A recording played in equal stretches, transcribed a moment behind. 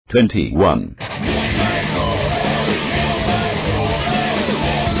21.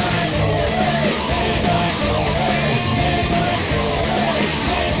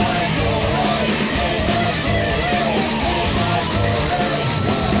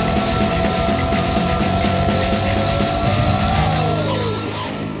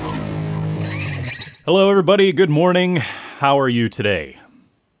 Hello, everybody. Good morning. How are you today?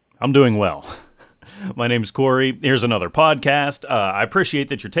 I'm doing well. My name's Corey. Here's another podcast. I appreciate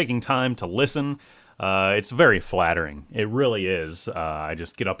that you're taking time to listen. It's very flattering. It really is. I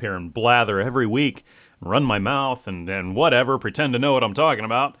just get up here and blather every week, run my mouth, and whatever, pretend to know what I'm talking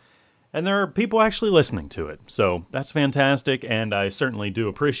about. And there are people actually listening to it. So that's fantastic, and I certainly do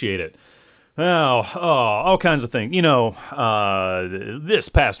appreciate it. All kinds of things. This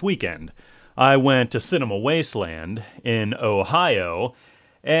past weekend, I went to Cinema Wasteland in Ohio,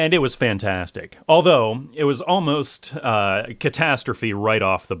 and it was fantastic. Although, it was almost catastrophe right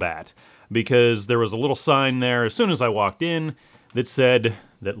off the bat, because there was a little sign there as soon as I walked in that said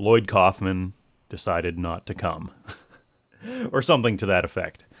that Lloyd Kaufman decided not to come. Or something to that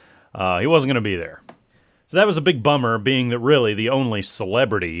effect. He wasn't going to be there. So that was a big bummer, being that really the only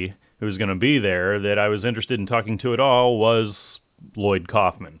celebrity who was going to be there that I was interested in talking to at all was Lloyd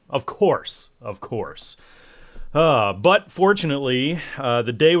Kaufman. Of course. But fortunately,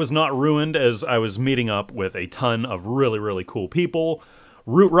 the day was not ruined as I was meeting up with a ton of really, really cool people.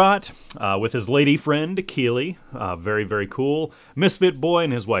 Root Rot, with his lady friend, Keely, very, very cool. Misfit Boy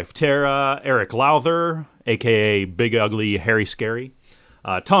and his wife, Tara. Eric Lowther, a.k.a. Big Ugly Harry Scary.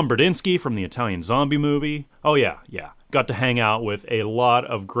 Tom Berdinsky from the Italian Zombie movie. Oh, yeah. Got to hang out with a lot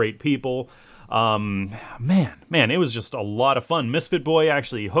of great people. Man, it was just a lot of fun. Misfit Boy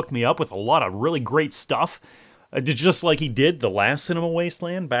actually hooked me up with a lot of really great stuff. Just like he did the last Cinema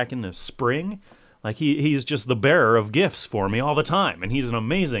Wasteland back in the spring. Like, he's just the bearer of gifts for me all the time. And he's an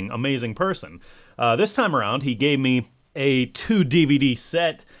amazing, amazing person. This time around, he gave me a 2 DVD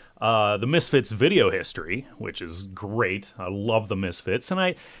set, The Misfits Video History, which is great. I love the Misfits. And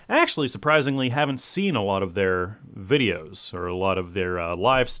I actually, surprisingly, haven't seen a lot of their videos or a lot of their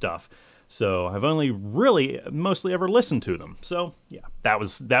live stuff. So I've only really mostly ever listened to them. So yeah, that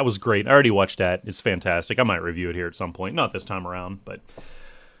was great. I already watched that. It's fantastic. I might review it here at some point. Not this time around, but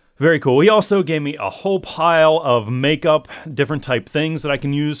very cool. He also gave me a whole pile of makeup, different type things that I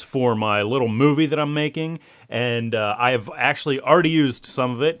can use for my little movie that I'm making. And I have actually already used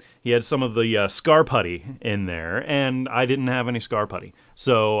some of it. He had some of the scar putty in there, and I didn't have any scar putty.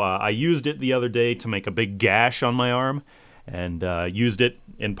 So I used it the other day to make a big gash on my arm. And used it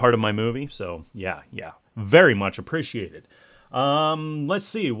in part of my movie, so yeah, very much appreciated. Let's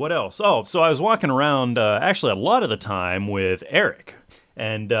see, what else? Oh, so I was walking around, actually a lot of the time with Eric,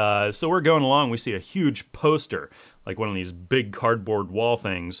 and so we're going along, we see a huge poster, like one of these big cardboard wall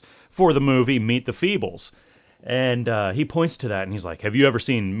things, for the movie Meet the Feebles, and he points to that, and he's like, have you ever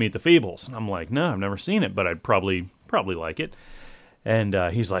seen Meet the Feebles? And I'm like, no, I've never seen it, but I'd probably like it, and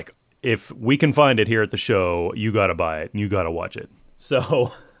he's like, if we can find it here at the show, you gotta buy it, and you gotta watch it.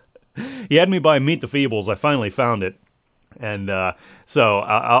 So, he had me buy Meet the Feebles. I finally found it. And so,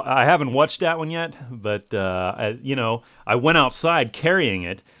 I haven't watched that one yet, but, I went outside carrying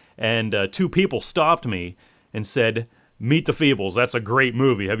it, and 2 people stopped me and said, Meet the Feebles, that's a great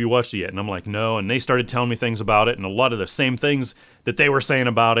movie, have you watched it yet? And I'm like, no, and they started telling me things about it, and a lot of the same things that they were saying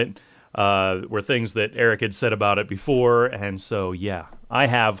about it were things that Eric had said about it before, and so, yeah, I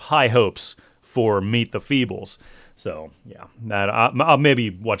have high hopes for Meet the Feebles. So, yeah, I'll maybe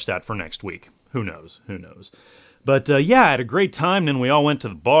watch that for next week. Who knows? But, yeah, I had a great time. Then we all went to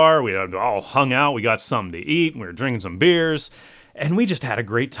the bar. We all hung out. We got something to eat. We were drinking some beers. And we just had a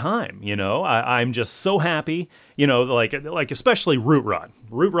great time, I'm just so happy, like especially Root Rot.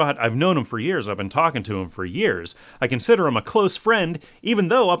 Root Rot, I've known him for years. I've been talking to him for years. I consider him a close friend, even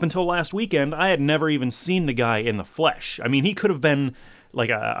though up until last weekend, I had never even seen the guy in the flesh. I mean, he could have been like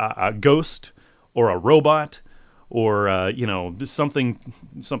a ghost or a robot or, something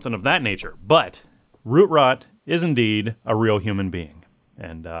of that nature. But Root Rot is indeed a real human being.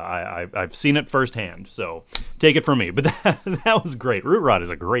 And I've seen it firsthand, so take it from me. But that was great. Root Rot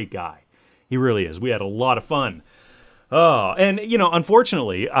is a great guy. He really is. We had a lot of fun. Oh, and,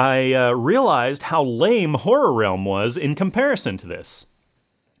 unfortunately, I realized how lame Horror Realm was in comparison to this.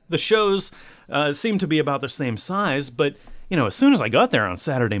 The shows seemed to be about the same size, but, as soon as I got there on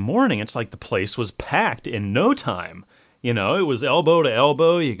Saturday morning, it's like the place was packed in no time. It was elbow to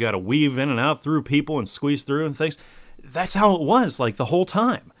elbow. You got to weave in and out through people and squeeze through and things. That's how it was, like, the whole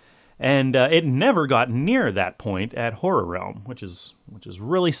time. And it never got near that point at Horror Realm, which is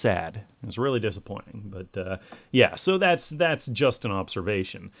really sad. It's really disappointing. But yeah, so that's just an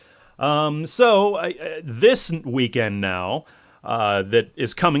observation. This weekend now that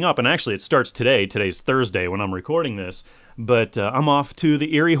is coming up, and actually it starts today. Today's Thursday when I'm recording this. But I'm off to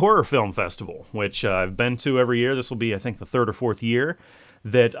the Erie Horror Film Festival, which I've been to every year. This will be, I think, the third or fourth year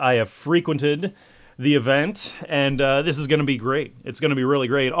that I have frequented the event, and this is going to be great. It's going to be really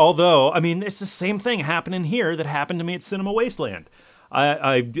great. Although, I mean, it's the same thing happening here that happened to me at Cinema Wasteland.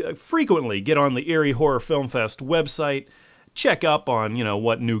 I frequently get on the Erie Horror Film Fest website, check up on,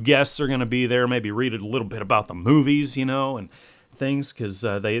 what new guests are going to be there, maybe read a little bit about the movies, and things, because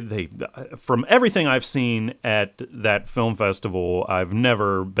they from everything I've seen at that film festival, I've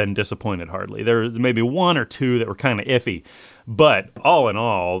never been disappointed hardly. There's maybe one or two that were kind of iffy, but all in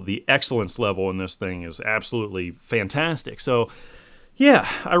all, the excellence level in this thing is absolutely fantastic. So yeah,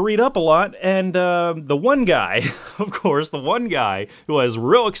 I read up a lot, and the one guy, of course, the one guy who I was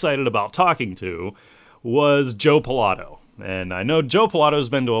real excited about talking to was Joe Pilato. And I know Joe Pilato's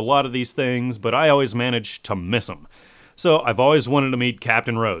been to a lot of these things, but I always manage to miss him. So I've always wanted to meet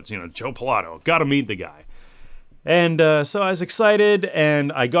Captain Rhodes, Joe Pilato. Got to meet the guy. And so I was excited,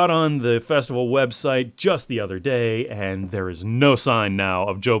 and I got on the festival website just the other day, and there is no sign now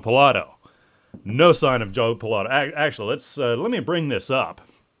of Joe Pilato. No sign of Joe Pilato. Actually, let me bring this up.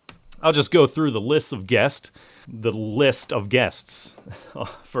 I'll just go through the list of guests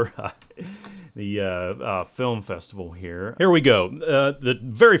for the film festival here. Here we go. The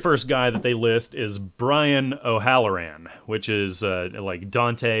very first guy that they list is Brian O'Halloran, which is like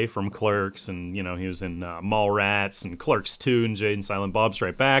Dante from Clerks, and he was in Mallrats and Clerks 2 and Jade and Silent Bob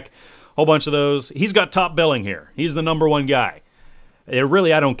Strike Back. Whole bunch of those. He's got top billing here. He's the number one guy. I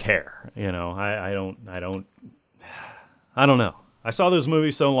don't care. I don't know. I saw those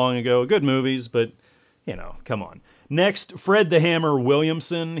movies so long ago. Good movies, but come on. Next, Fred the Hammer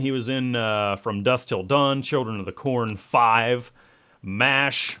Williamson. He was in From Dusk Till Dawn, Children of the Corn 5,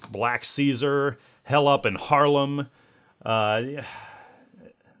 MASH, Black Caesar, Hell Up in Harlem, the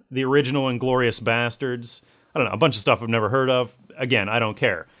original Inglourious Bastards. I don't know, a bunch of stuff I've never heard of. Again, I don't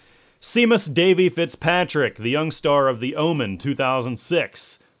care. Seamus Davy Fitzpatrick, the young star of The Omen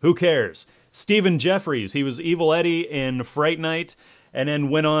 2006. Who cares? Stephen Jeffries, he was Evil Eddie in Fright Night, and then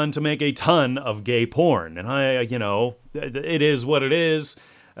went on to make a ton of gay porn. And it is what it is,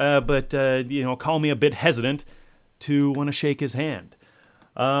 but call me a bit hesitant to want to shake his hand.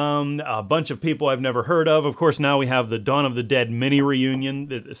 A bunch of people I've never heard of. Of course, now we have the Dawn of the Dead mini reunion.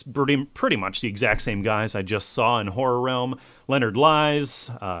 It's pretty much the exact same guys I just saw in Horror Realm. Leonard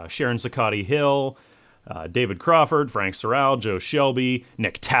Lies, Sharon Sakati Hill, David Crawford, Frank Serral, Joe Shelby,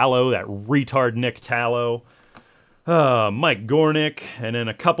 Nick Tallow, that retard Nick Tallow. Mike Gornick, and then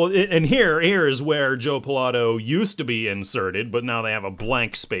a couple, and here is where Joe Pilato used to be inserted, but now they have a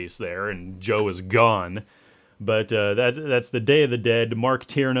blank space there, and Joe is gone. But that's the Day of the Dead, Mark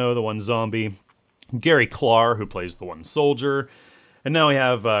Tierno, the one zombie, Gary Clark, who plays the one soldier, and now we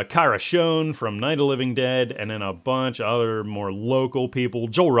have Kyra Schoen from Night of the Living Dead, and then a bunch of other more local people.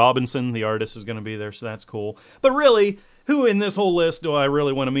 Joel Robinson, the artist, is going to be there, so that's cool. But really, who in this whole list do I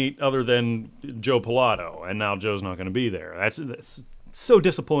really want to meet other than Joe Pilato? And now Joe's not going to be there. That's so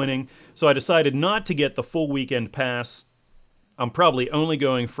disappointing. So I decided not to get the full weekend pass. I'm probably only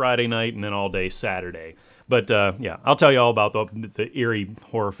going Friday night and then all day Saturday. But yeah, I'll tell you all about the Erie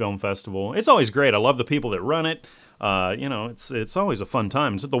Horror Film Festival. It's always great. I love the people that run it. It's always a fun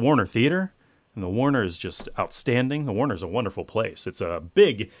time. It's at the Warner Theater, and the Warner is just outstanding. The Warner's a wonderful place. It's a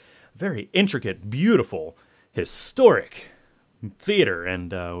big, very intricate, beautiful, historic theater,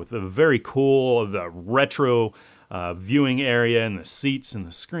 and with a very cool retro viewing area and the seats and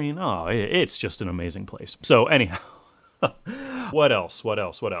the screen. Oh, it's just an amazing place. So anyhow, what else?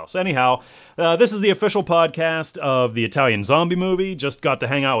 Anyhow, this is the official podcast of the Italian Zombie Movie. Just got to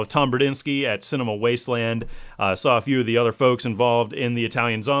hang out with Tom Bradinsky at Cinema Wasteland. Saw a few of the other folks involved in the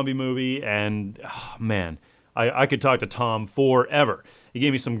Italian Zombie Movie, and man, I could talk to Tom forever. He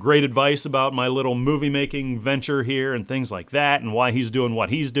gave me some great advice about my little movie-making venture here and things like that, and why he's doing what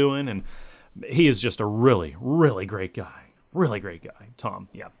he's doing, and he is just a really, really great guy. Really great guy, Tom,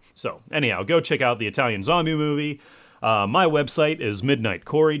 yeah. So, anyhow, go check out the Italian Zombie Movie. My website is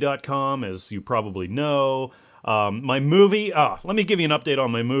midnightcorey.com, as you probably know. My movie, let me give you an update on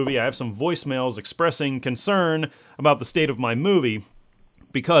my movie. I have some voicemails expressing concern about the state of my movie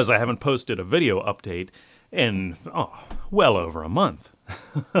because I haven't posted a video update in, well over a month.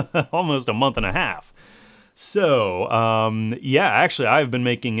 Almost a month and a half. So, yeah, actually, I've been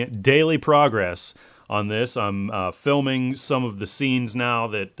making daily progress on this. I'm filming some of the scenes now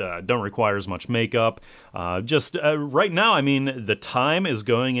that don't require as much makeup. Right now, I mean, the time is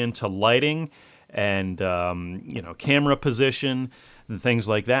going into lighting and, camera position and things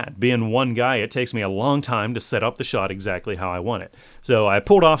like that. Being one guy, it takes me a long time to set up the shot exactly how I want it. So I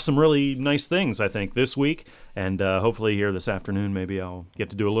pulled off some really nice things, I think, this week, and hopefully here this afternoon maybe I'll get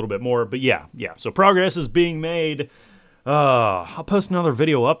to do a little bit more. But yeah, so progress is being made. I'll post another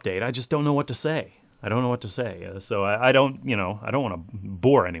video update. I just don't know what to say. I don't know what to say. So I don't want to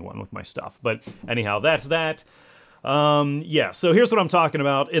bore anyone with my stuff. But anyhow, that's that. So here's what I'm talking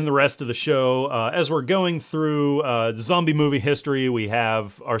about in the rest of the show. As we're going through zombie movie history, we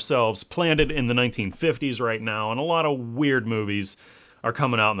have ourselves planted in the 1950s right now, and a lot of weird movies are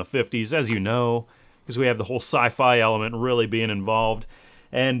coming out in the 50s, as you know, because we have the whole sci-fi element really being involved.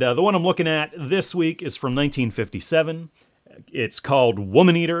 And the one I'm looking at this week is from 1957. It's called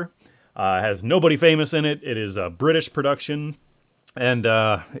Woman Eater. It has nobody famous in it. It is a British production. And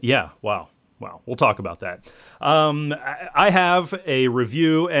wow, we'll talk about that. I have a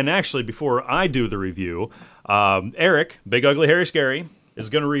review, and actually before I do the review, Eric, Big Ugly Harry Scary, is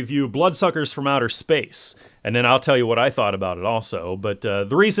going to review Bloodsuckers from Outer Space. And then I'll tell you what I thought about it also. But the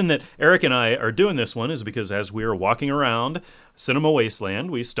reason that Eric and I are doing this one is because as we were walking around Cinema Wasteland,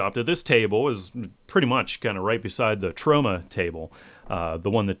 we stopped at this table. It was pretty much kind of right beside the Troma table, the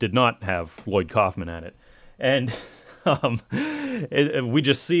one that did not have Lloyd Kaufman at it. And we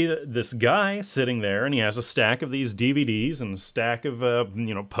just see this guy sitting there, and he has a stack of these DVDs and a stack of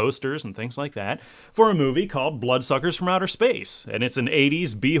posters and things like that for a movie called Bloodsuckers from Outer Space. And it's an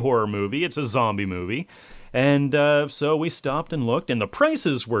 80s B-horror movie. It's a zombie movie. And so we stopped and looked, and the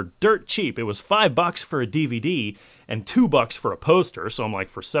prices were dirt cheap. It was $5 for a DVD and $2 for a poster. So I'm like,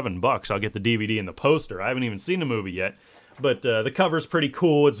 for $7, I'll get the DVD and the poster. I haven't even seen the movie yet, but the cover's pretty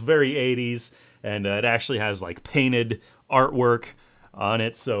cool. It's very 80s, and it actually has like painted artwork on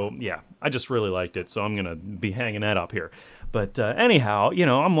it. So yeah, I just really liked it. So I'm gonna be hanging that up here. But anyhow,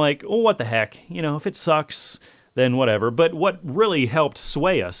 I'm like, oh, what the heck? If it sucks, then whatever. But what really helped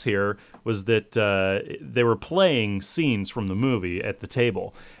sway us here was that they were playing scenes from the movie at the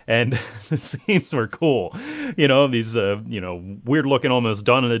table, and the scenes were cool. These weird-looking, almost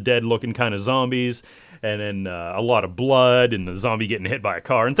Dawn of the Dead-looking kind of zombies, and then a lot of blood, and the zombie getting hit by a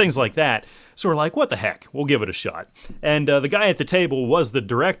car, and things like that. So we're like, what the heck? We'll give it a shot. And the guy at the table was the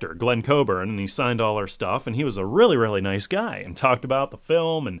director, Glenn Coburn, and he signed all our stuff, and he was a really, really nice guy, and talked about the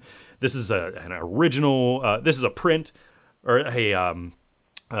film, and this is an original, this is a print, or the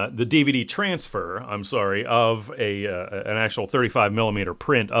DVD transfer, of an actual 35 millimeter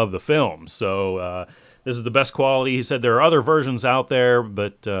print of the film. So this is the best quality. He said there are other versions out there,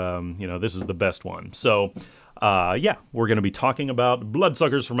 but this is the best one. So we're going to be talking about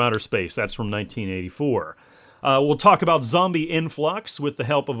Bloodsuckers from Outer Space. That's from 1984. We'll talk about Zombie Influx with the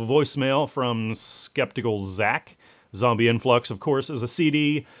help of a voicemail from Skeptical Zach. Zombie Influx, of course, is a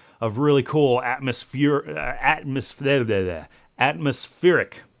CD of really cool atmospheric,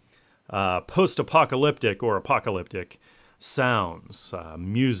 post-apocalyptic or apocalyptic sounds,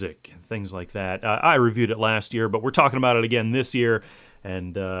 music, things like that. I reviewed it last year, but we're talking about it again this year.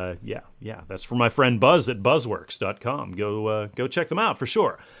 And that's from my friend Buzz at buzzworks.com. Go check them out for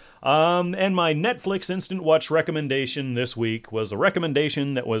sure. And my Netflix Instant Watch recommendation this week was a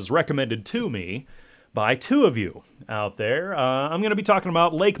recommendation that was recommended to me by two of you out there. I'm going to be talking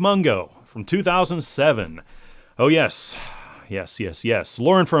about Lake Mungo from 2007. Oh, yes.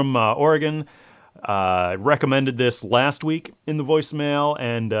 Lauren from Oregon recommended this last week in the voicemail,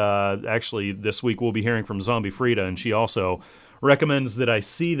 and actually this week we'll be hearing from Zombie Frida, and she also recommends that I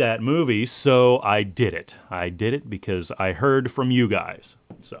see that movie, so I did it. I did it because I heard from you guys.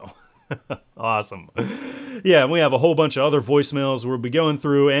 So, awesome. Yeah, and we have a whole bunch of other voicemails we'll be going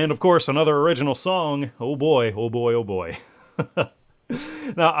through, and of course another original song. Oh boy.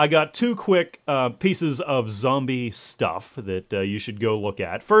 Now, I got two quick pieces of zombie stuff that you should go look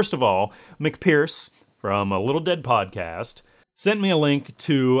at. First of all, McPierce from a Little Dead podcast sent me a link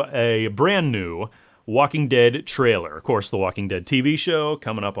to a brand new Walking Dead trailer. Of course, the Walking Dead TV show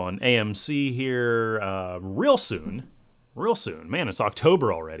coming up on AMC here real soon. Man, it's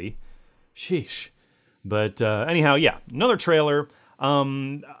October already. Sheesh. But anyhow, yeah, another trailer.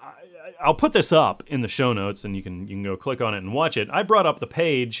 I'll put this up in the show notes, and you can go click on it and watch it. I brought up the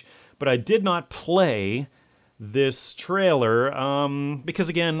page, but I did not play this trailer because,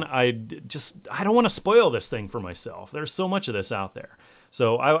 again, I don't want to spoil this thing for myself. There's so much of this out there.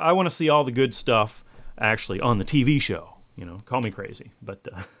 So I want to see all the good stuff actually on the TV show. Call me crazy, but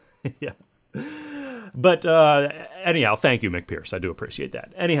yeah. But anyhow, thank you, McPierce. I do appreciate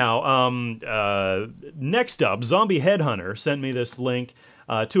that. Anyhow, next up, Zombie Headhunter sent me this link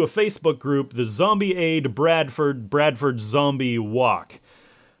to a Facebook group, the Zombie Aid Bradford Zombie Walk.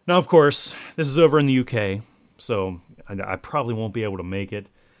 Now, of course, this is over in the UK, so I probably won't be able to make it.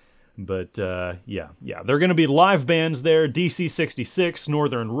 But yeah. There are going to be live bands there: DC66,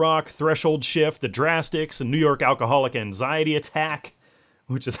 Northern Rock, Threshold Shift, The Drastics, and New York Alcoholic Anxiety Attack,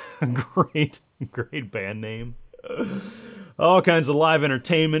 which is a great band name. All kinds of live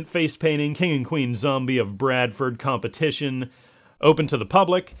entertainment, face painting, King and Queen Zombie of Bradford competition, open to the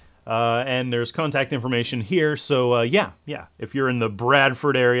public. And there's contact information here. So yeah, if you're in the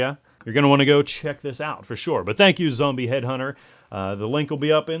Bradford area, you're going to want to go check this out for sure. But thank you, Zombie Headhunter. The link will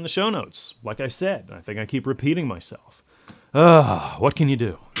be up in the show notes. Like I said, I think I keep repeating myself. What can you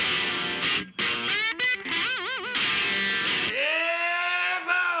do?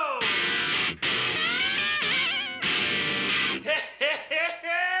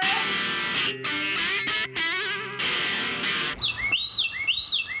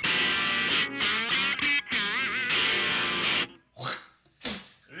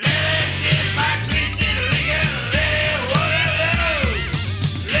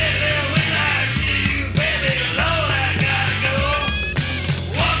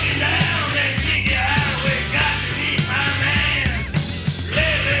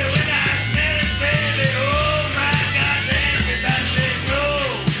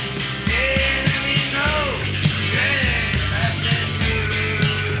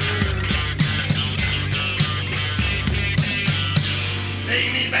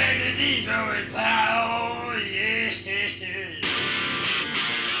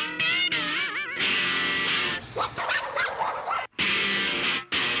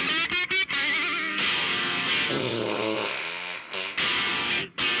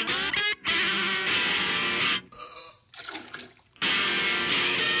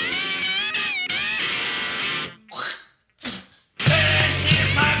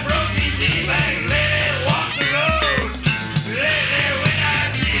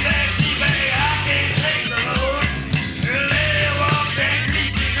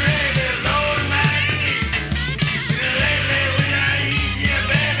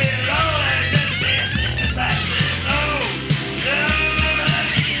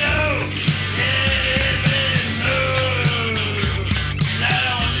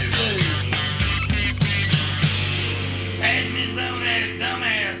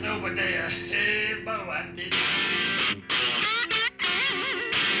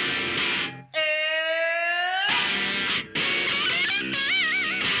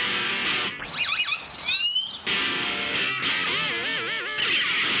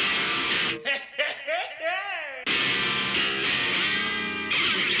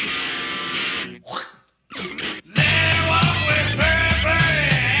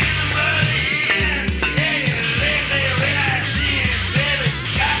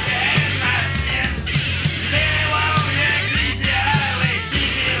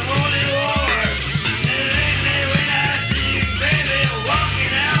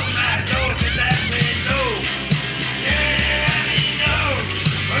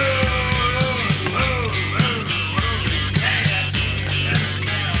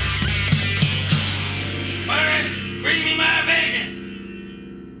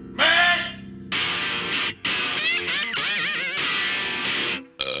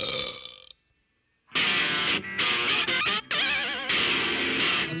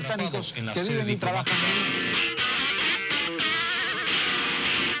 Que viven y trabajan en...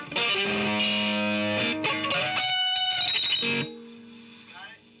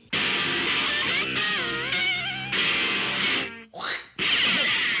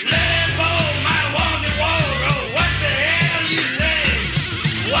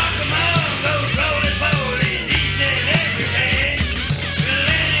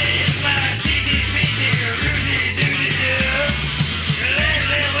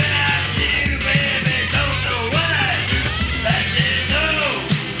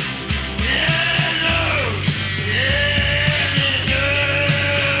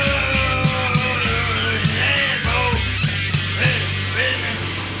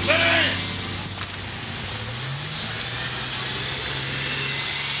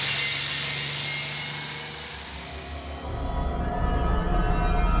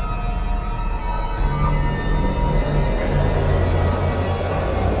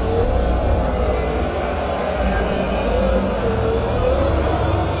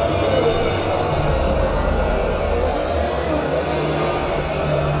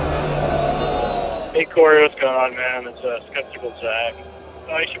 Corey, what's going on, man? It's Skeptical Zach.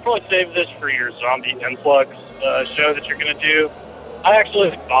 You should should probably save this for your Zombie Influx show that you're going to do. I actually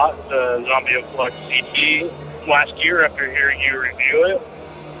bought the Zombie Influx CD last year after hearing you review it.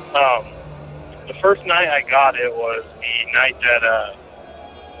 The first night I got it was the night that, it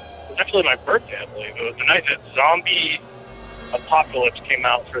was actually my birthday, I believe. It was the night that Zombie Apocalypse came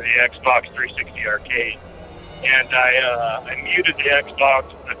out for the Xbox 360 arcade. And I muted the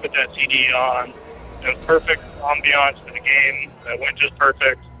Xbox, I put that CD on. It was perfect ambiance for the game. It went just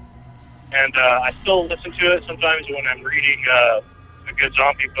perfect. And I still listen to it sometimes when I'm reading a good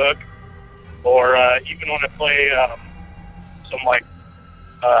zombie book, or even when I play some like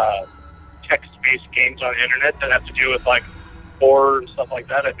text-based games on the internet that have to do with like horror and stuff like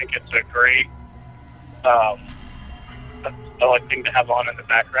that. I think it's a great thing to have on in the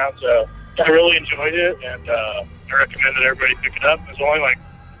background. So I really enjoyed it, and I recommend that everybody pick it up. It's only like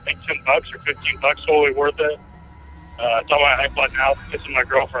I think $10 or $15, totally worth it. It's on my iPod now. Pissing my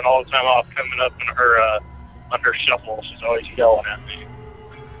girlfriend all the time off coming up in her under shuffle. She's always yelling at me.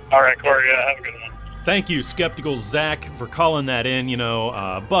 All right, Corey, have a good one. Thank you, Skeptical Zach, for calling that in. You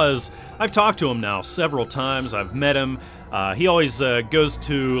know, Buzz, I've talked to him now several times. I've met him. He always goes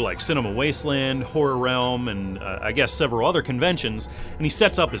to like Cinema Wasteland, Horror Realm, and I guess several other conventions, and he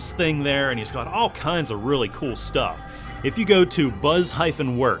sets up his thing there, and he's got all kinds of really cool stuff. If you go to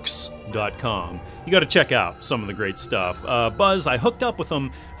buzz-works.com, you got to check out some of the great stuff. Buzz, I hooked up with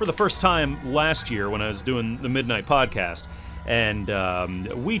him for the first time last year when I was doing the Midnight Podcast, and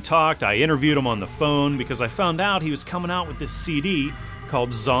we talked. I interviewed him on the phone because I found out he was coming out with this CD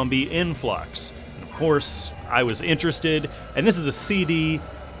called Zombie Influx. And of course, I was interested, and this is a CD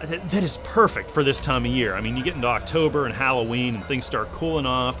that is perfect for this time of year. I mean, you get into October and Halloween, and things start cooling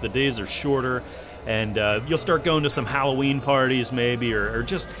off, the days are shorter, and you'll start going to some Halloween parties maybe, or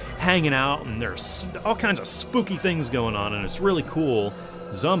just hanging out, and there's all kinds of spooky things going on, and it's really cool.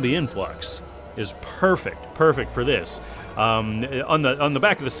 Zombie Influx is perfect for this. On the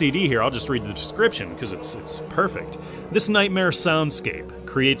back of the CD here, I'll just read the description because it's perfect. This nightmare soundscape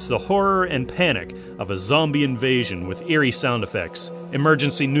creates the horror and panic of a zombie invasion with eerie sound effects,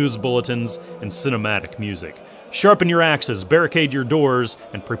 emergency news bulletins, and cinematic music. Sharpen your axes, barricade your doors,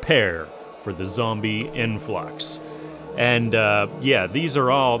 and prepare for the Zombie Influx. And these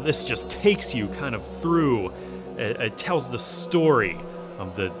are all, this just takes you kind of through, it tells the story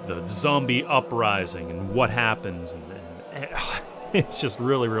of the zombie uprising and what happens, and it's just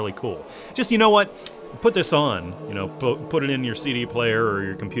really, really cool. Just, you know what, put this on, you know, put it in your CD player or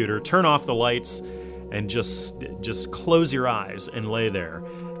your computer, turn off the lights, and just close your eyes and lay there,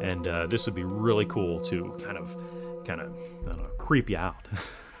 and this would be really cool to kind of, I don't know, creep you out.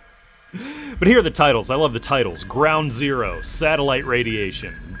 But here are the titles. I love the titles. Ground Zero, Satellite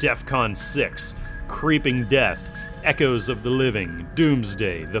Radiation, DEFCON 6, Creeping Death, Echoes of the Living,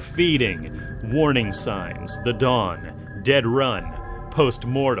 Doomsday, The Feeding, Warning Signs, The Dawn, Dead Run,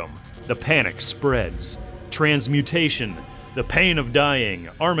 Post-Mortem, The Panic Spreads, Transmutation, The Pain of Dying,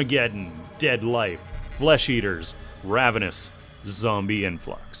 Armageddon, Dead Life, Flesh Eaters, Ravenous, Zombie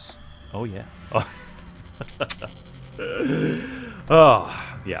Influx. Oh, yeah. Oh,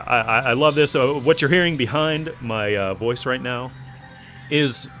 yeah, I love this. What you're hearing behind my voice right now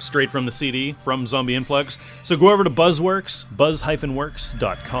is straight from the CD, from Zombie Influx. So go over to Buzzworks,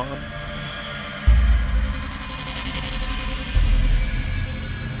 buzz-works.com.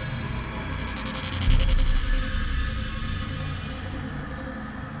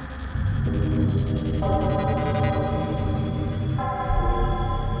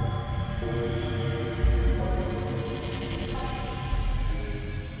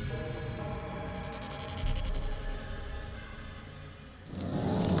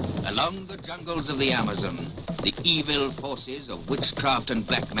 Along the jungles of the Amazon, the evil forces of witchcraft and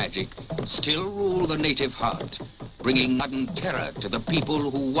black magic still rule the native heart, bringing sudden terror to the people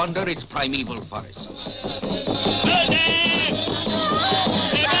who wander its primeval forests.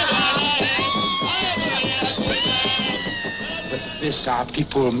 With this our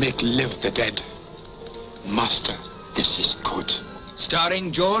people make live the dead. Master, this is good.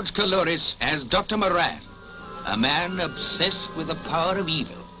 Starring George Coulouris as Dr. Moran, a man obsessed with the power of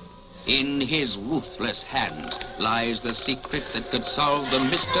evil. In his ruthless hands lies the secret that could solve the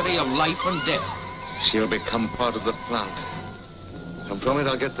mystery of life and death. She'll become part of the plant. And from it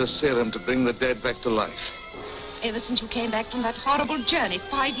I'll get the serum to bring the dead back to life. Ever since you came back from that horrible journey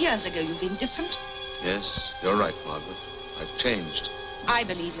 5 years ago, you've been different. Yes, you're right, Margaret. I've changed. I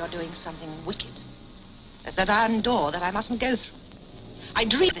believe you're doing something wicked. There's that iron door that I mustn't go through. I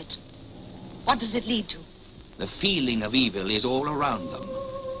dream of it. What does it lead to? The feeling of evil is all around them.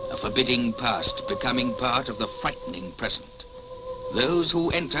 A forbidding past becoming part of the frightening present. Those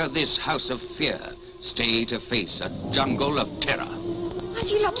who enter this house of fear stay to face a jungle of terror. Why have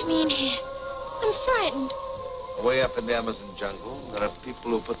you locked me in here? I'm frightened. Way up in the Amazon jungle, there are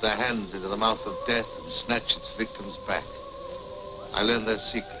people who put their hands into the mouth of death and snatch its victims back. I learned their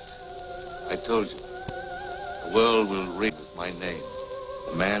secret. I told you. The world will ring with my name.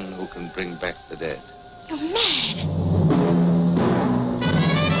 The man who can bring back the dead. You're mad.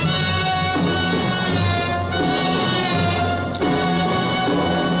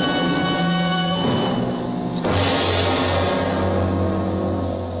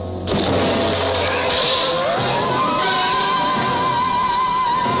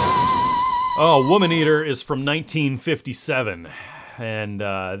 Oh, Woman Eater is from 1957, and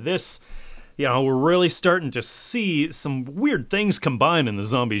this, we're really starting to see some weird things combined in the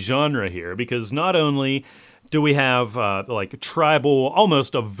zombie genre here, because not only do we have like a tribal,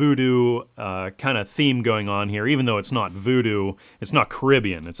 almost a voodoo kind of theme going on here, even though it's not voodoo, it's not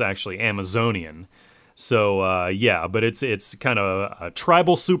Caribbean, it's actually Amazonian. So but it's kind of a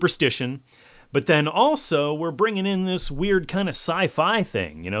tribal superstition. But then also, we're bringing in this weird kind of sci-fi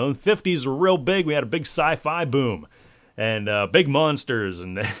thing. The 50s were real big. We had a big sci-fi boom. And big monsters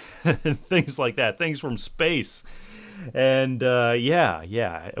and, and things like that. Things from space. And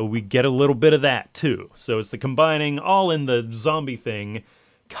we get a little bit of that, too. So it's the combining all in the zombie thing,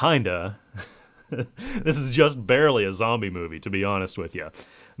 kinda. This is just barely a zombie movie, to be honest with you.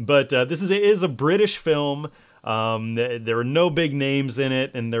 But this is a British film. There were no big names in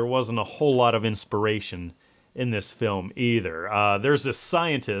it, and there wasn't a whole lot of inspiration in this film either. There's this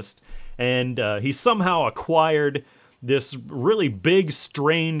scientist, and he somehow acquired this really big,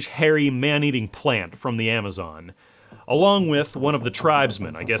 strange, hairy, man-eating plant from the Amazon, along with one of the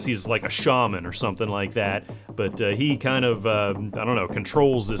tribesmen. I guess he's like a shaman or something like that, but he kind of,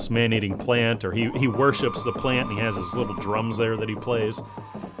 controls this man-eating plant, or he worships the plant, and he has his little drums there that he plays.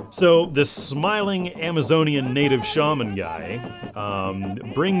 So this smiling Amazonian native shaman guy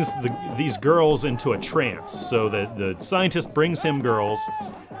brings these girls into a trance. So the scientist brings him girls,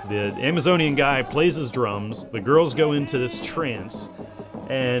 the Amazonian guy plays his drums, the girls go into this trance,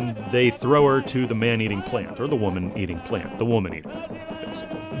 and they throw her to the man-eating plant, or the woman-eating plant, the woman eater,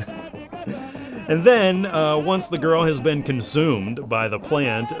 basically. And then, once the girl has been consumed by the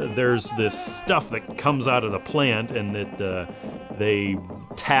plant, there's this stuff that comes out of the plant and that they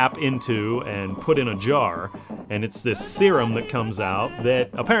tap into and put in a jar, and it's this serum that comes out that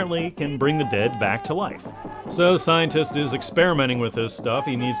apparently can bring the dead back to life. So the scientist is experimenting with this stuff.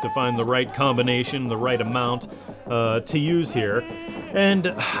 He needs to find the right combination, the right amount to use here. And,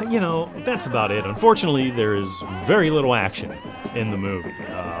 that's about it. Unfortunately, there is very little action in the movie.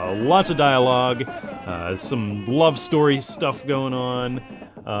 Lots of dialogue, some love story stuff going on,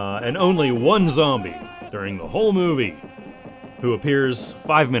 and only one zombie during the whole movie, who appears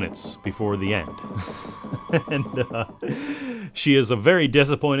 5 minutes before the end. And she is a very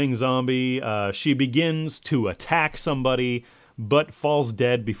disappointing zombie. She begins to attack somebody, but falls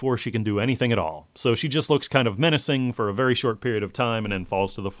dead before she can do anything at all. So she just looks kind of menacing for a very short period of time and then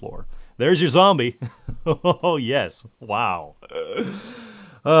falls to the floor. There's your zombie. Oh, yes. Wow.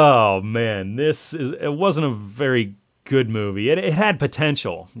 Oh, man. It wasn't a very good movie. It had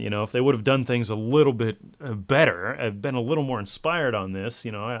potential. If they would have done things a little bit better, I've been a little more inspired on this.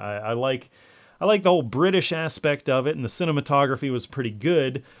 I like the whole British aspect of it, and the cinematography was pretty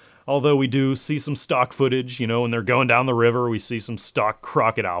good. Although we do see some stock footage, when they're going down the river, we see some stock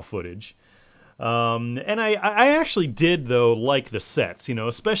crocodile footage. And I actually did, though, like the sets,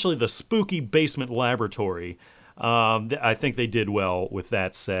 especially the spooky basement laboratory. I think they did well with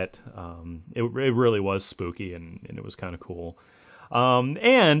that set. It really was spooky, and it was kind of cool.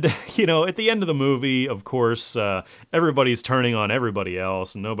 And, at the end of the movie, of course, everybody's turning on everybody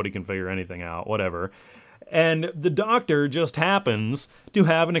else, and nobody can figure anything out, whatever. And the doctor just happens to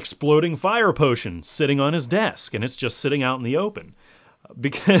have an exploding fire potion sitting on his desk, and it's just sitting out in the open.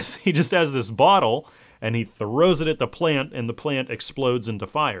 Because he just has this bottle, and he throws it at the plant, and the plant explodes into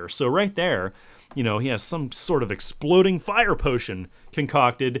fire. So right there, he has some sort of exploding fire potion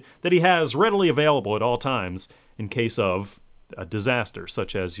concocted that he has readily available at all times in case of a disaster,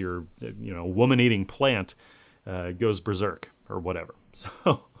 such as your, woman-eating plant goes berserk, or whatever.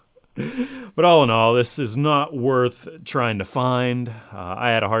 So... But all in all, this is not worth trying to find. I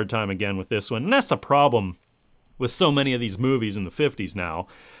had a hard time again with this one. And that's the problem with so many of these movies in the 50s now,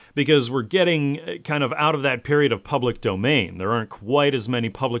 because we're getting kind of out of that period of public domain. There aren't quite as many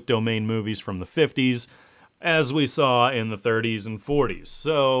public domain movies from the 50s as we saw in the 30s and 40s.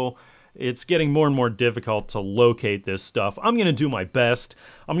 So it's getting more and more difficult to locate this stuff. I'm going to do my best.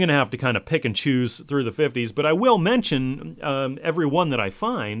 I'm going to have to kind of pick and choose through the 50s, but I will mention every one that I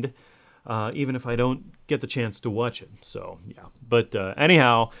find, even if I don't get the chance to watch it. So, yeah. But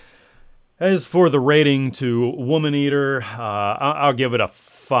anyhow, as for the rating to Woman Eater, I'll give it a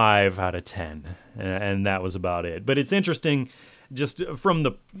 5 out of 10, and that was about it. But it's interesting, just from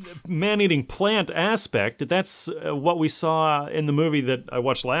the man-eating plant aspect, that's what we saw in the movie that I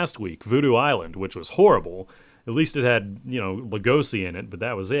watched last week, Voodoo Island, which was horrible. At least it had, Lugosi in it, but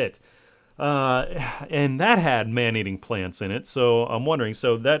that was it. And that had man-eating plants in it, so I'm wondering,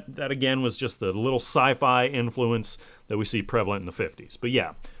 so that again was just the little sci-fi influence that we see prevalent in the 50s. But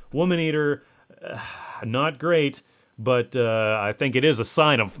yeah, Woman Eater, not great, but I think it is a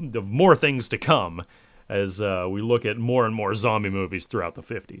sign of more things to come as we look at more and more zombie movies throughout the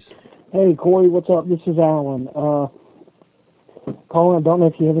 50s. Hey, Corey, what's up? This is Alan. Colin, I don't know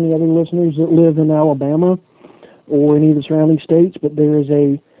if you have any other listeners that live in Alabama or any of the surrounding states, but there is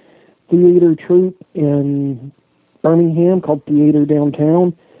a theater troupe in Birmingham called Theater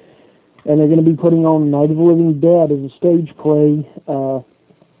Downtown, and they're going to be putting on Night of the Living Dead as a stage play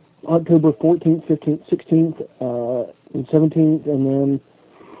October 14th, 15th, 16th, and 17th, and then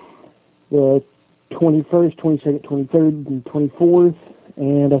the 21st, 22nd, 23rd, and 24th,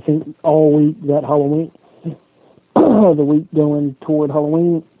 and I think all week that Halloween, the week going toward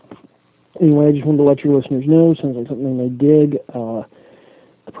Halloween. Anyway, I just wanted to let your listeners know, sounds like something they dig. I'll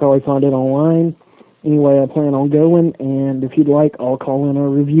probably find it online. Anyway, I plan on going, and if you'd like, I'll call in a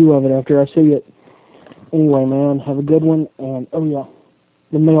review of it after I see it. Anyway, man, have a good one, and oh yeah,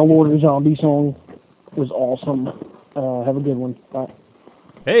 the Mail Order Zombie song was awesome. Have a good one. Bye.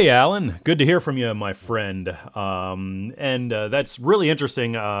 Hey, Alan. Good to hear from you, my friend. And that's really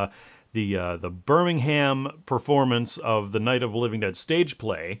interesting. The Birmingham performance of the Night of the Living Dead stage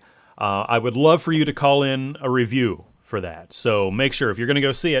play. I would love for you to call in a review for that. So make sure if you're going to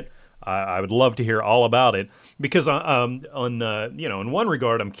go see it, I would love to hear all about it. Because in one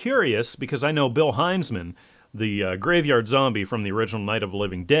regard, I'm curious because I know Bill Heinzman, the graveyard zombie from the original Night of the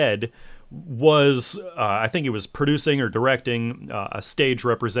Living Dead, was, I think he was producing or directing a stage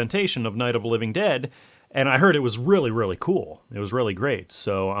representation of Night of the Living Dead, and I heard it was really, really cool. It was really great.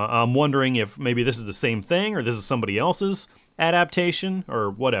 So I'm wondering if maybe this is the same thing, or this is somebody else's adaptation, or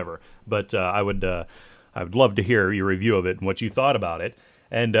whatever. But I would love to hear your review of it and what you thought about it.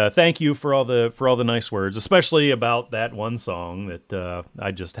 And thank you for all the nice words, especially about that one song that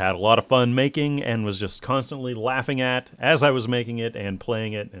I just had a lot of fun making and was just constantly laughing at as I was making it and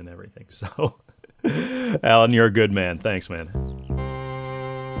playing it and everything. So, Alan, you're a good man. Thanks, man.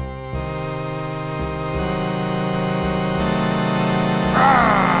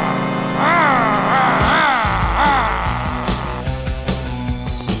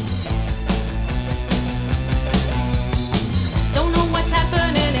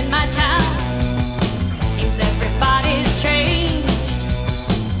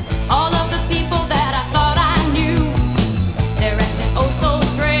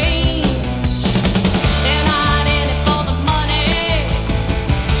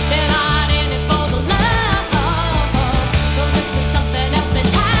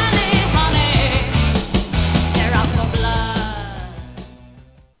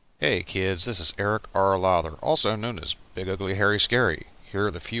 Hey kids, this is Eric R. Lowther, also known as Big Ugly Harry Scary. Here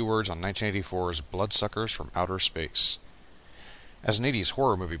are the few words on 1984's Bloodsuckers from Outer Space. As an 80s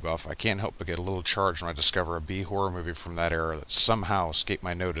horror movie buff, I can't help but get a little charged when I discover a B-horror movie from that era that somehow escaped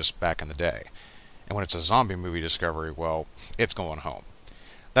my notice back in the day. And when it's a zombie movie discovery, well, it's going home.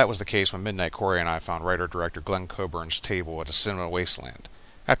 That was the case when Midnight Corey and I found writer-director Glenn Coburn's Table at a cinema wasteland.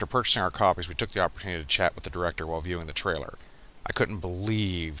 After purchasing our copies, we took the opportunity to chat with the director while viewing the trailer. I couldn't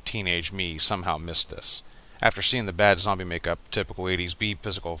believe teenage me somehow missed this. After seeing the bad zombie makeup, typical 80s B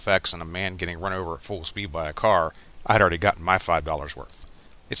physical effects, and a man getting run over at full speed by a car, I'd already gotten my $5 worth.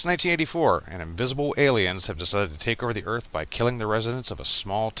 It's 1984, and invisible aliens have decided to take over the Earth by killing the residents of a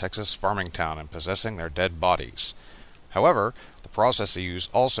small Texas farming town and possessing their dead bodies. However, the process they use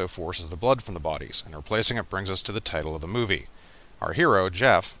also forces the blood from the bodies, and replacing it brings us to the title of the movie. Our hero,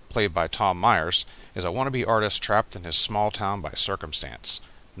 Jeff, played by Tom Myers, is a wannabe artist trapped in his small town by circumstance.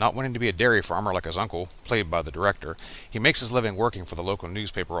 Not wanting to be a dairy farmer like his uncle, played by the director, he makes his living working for the local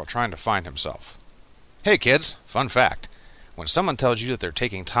newspaper while trying to find himself. Hey kids, fun fact. When someone tells you that they're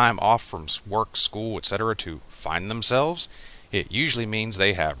taking time off from work, school, etc. to find themselves, it usually means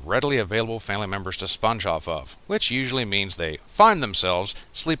they have readily available family members to sponge off of, which usually means they find themselves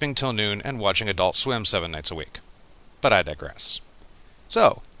sleeping till noon and watching Adult Swim 7 nights a week. But I digress.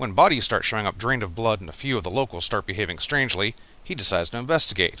 So, when bodies start showing up drained of blood and a few of the locals start behaving strangely, he decides to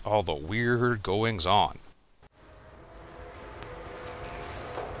investigate all the weird goings-on.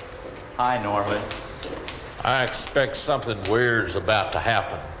 Hi, Norman. I expect something weird's about to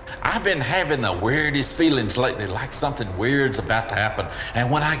happen. I've been having the weirdest feelings lately, like something weird's about to happen. And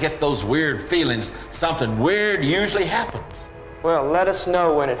when I get those weird feelings, something weird usually happens. Well, let us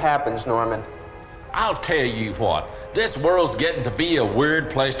know when it happens, Norman. I'll tell you what, this world's getting to be a weird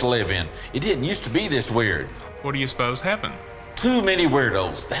place to live in. It didn't used to be this weird. What do you suppose happened? Too many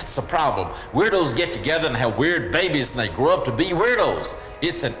weirdos, that's the problem. Weirdos get together and have weird babies and they grow up to be weirdos.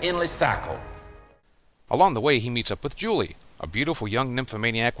 It's an endless cycle. Along the way, he meets up with Julie, a beautiful young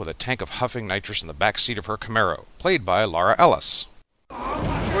nymphomaniac with a tank of huffing nitrous in the back seat of her Camaro, played by Laura Ellis.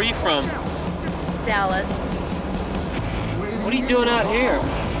 Where are you from? Dallas. What are you doing out here?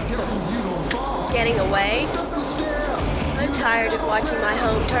 Getting away? I'm tired of watching my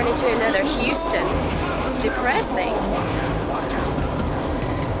home turn into another Houston. It's depressing.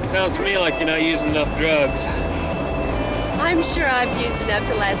 Sounds to me like you're not using enough drugs. I'm sure I've used enough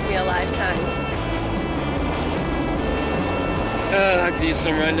to last me a lifetime. I could use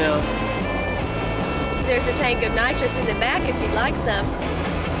some right now. There's a tank of nitrous in the back if you'd like some.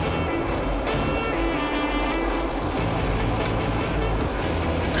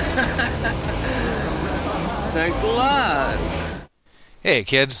 Thanks a lot. Hey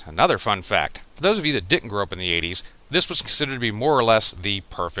kids, another fun fact. For those of you that didn't grow up in the 80s, this was considered to be more or less the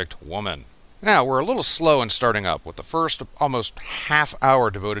perfect woman. Now, we're a little slow in starting up, with the first almost half hour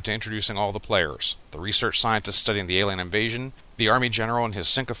devoted to introducing all the players. The research scientist studying the alien invasion, the army general and his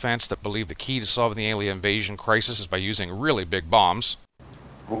sycophants that believe the key to solving the alien invasion crisis is by using really big bombs.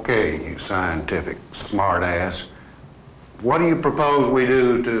 Okay, you scientific smartass. What do you propose we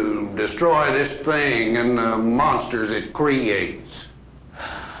do to destroy this thing and the monsters it creates?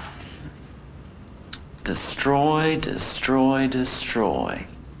 Destroy, destroy, destroy.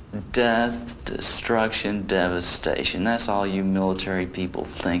 Death, destruction, devastation. That's all you military people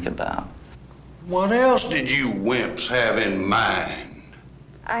think about. What else did you wimps have in mind?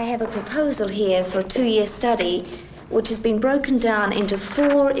 I have a proposal here for a 2-year study, which has been broken down into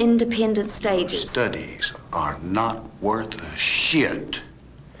 4 independent stages. Studies are not worth a shit.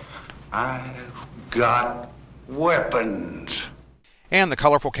 I've got weapons. And the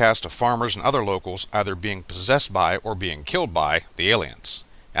colorful cast of farmers and other locals either being possessed by or being killed by the aliens.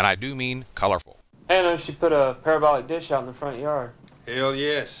 And I do mean colorful. Hey, I noticed you put a parabolic dish out in the front yard. Hell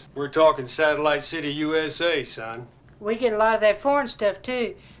yes. We're talking Satellite City, USA, son. We get a lot of that foreign stuff,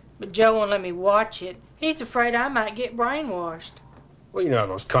 too. But Joe won't let me watch it. He's afraid I might get brainwashed. Well, you know how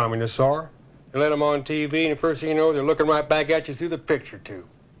those communists are. They let them on TV, and the first thing you know, they're looking right back at you through the picture tube.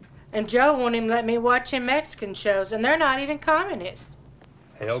 And Joe won't even let me watch them Mexican shows, and they're not even communists.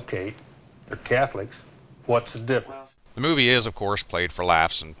 Hell, Kate, they're Catholics. What's the difference? The movie is, of course, played for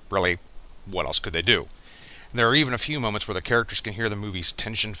laughs, and really, what else could they do? And there are even a few moments where the characters can hear the movie's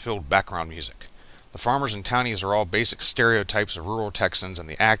tension-filled background music. The farmers and townies are all basic stereotypes of rural Texans, and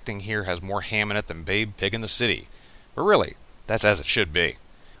the acting here has more ham in it than Babe Pig in the City. But really, that's as it should be.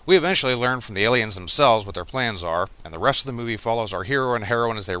 We eventually learn from the aliens themselves what their plans are, and the rest of the movie follows our hero and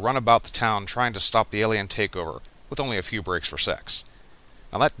heroine as they run about the town trying to stop the alien takeover, with only a few breaks for sex.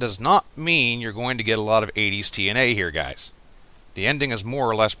 Now that does not mean you're going to get a lot of 80s TNA here, guys. The ending is more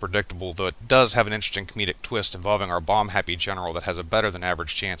or less predictable, though it does have an interesting comedic twist involving our bomb-happy general that has a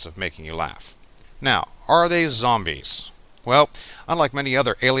better-than-average chance of making you laugh. Now, are they zombies? Well, unlike many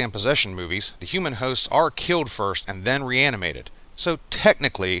other alien possession movies, the human hosts are killed first and then reanimated, so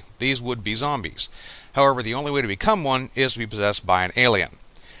technically these would be zombies. However, the only way to become one is to be possessed by an alien.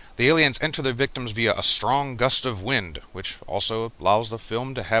 The aliens enter their victims via a strong gust of wind, which also allows the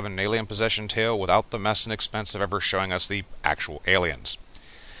film to have an alien possession tale without the mess and expense of ever showing us the actual aliens.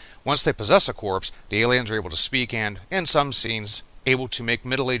 Once they possess a corpse, the aliens are able to speak and, in some scenes, able to make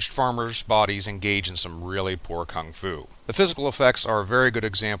middle-aged farmers' bodies engage in some really poor kung fu. The physical effects are a very good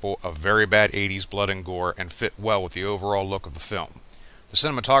example of very bad 80s blood and gore and fit well with the overall look of the film. The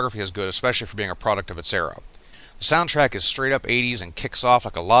cinematography is good, especially for being a product of its era. The soundtrack is straight up 80s and kicks off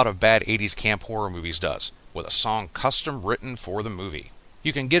like a lot of bad 80s camp horror movies does, with a song custom written for the movie.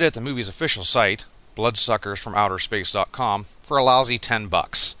 You can get it at the movie's official site, bloodsuckersfromouterspace.com, for a lousy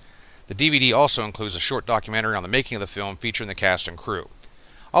 $10. The DVD also includes a short documentary on the making of the film featuring the cast and crew.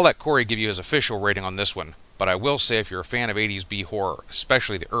 I'll let Corey give you his official rating on this one, but I will say if you're a fan of 80s B-horror,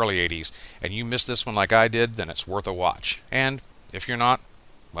 especially the early 80s, and you missed this one like I did, then it's worth a watch. And if you're not,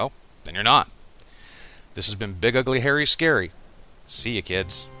 well, then you're not. This has been Big Ugly Harry Scary. See ya,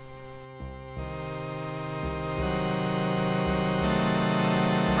 kids.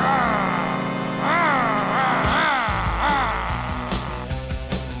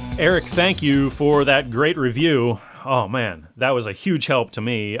 Eric, thank you for that great review. Oh man, that was a huge help to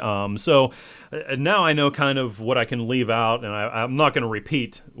me. So now I know kind of what I can leave out, and I'm not going to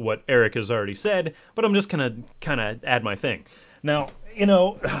repeat what Eric has already said, but I'm just going to kind of add my thing. Now, you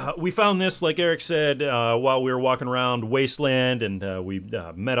know, we found this, like Eric said, while we were walking around Wasteland, and we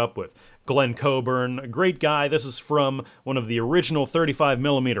met up with Glenn Coburn, a great guy. This is from one of the original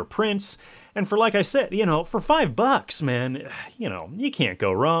 35mm prints. And for, like I said, you know, for $5, man, you know, you can't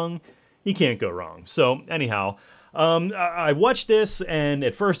go wrong. You can't go wrong. So, anyhow, I watched this, and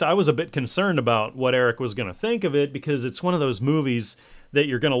at first I was a bit concerned about what Eric was going to think of it, because it's one of those movies that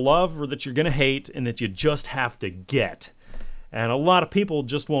you're going to love or that you're going to hate and that you just have to get. And a lot of people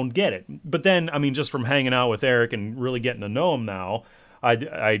just won't get it. But then, I mean, just from hanging out with Eric and really getting to know him now,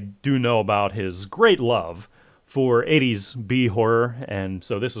 I do know about his great love for 80s B-horror, and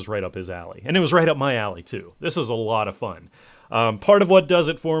so this is right up his alley. And it was right up my alley, too. This was a lot of fun. Part of what does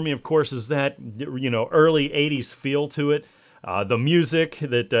it for me, of course, is that, you know, early 80s feel to it. The music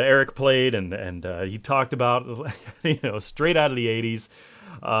that Eric played and he talked about, you know, straight out of the 80s.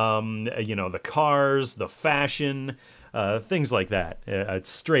 You know, the cars, the fashion, things like that. It's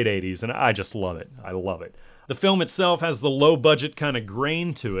straight 80s, and I just love it. I love it. The film itself has the low-budget kind of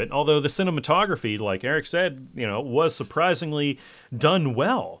grain to it, although the cinematography, like Eric said, you know, was surprisingly done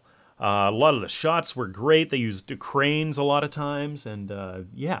well. A lot of the shots were great. They used cranes a lot of times, and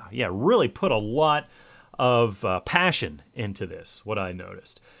yeah, really put a lot of passion into this, what I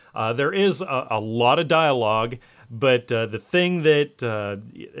noticed. There is a lot of dialogue, but the thing that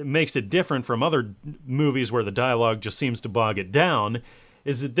makes it different from other movies where the dialogue just seems to bog it down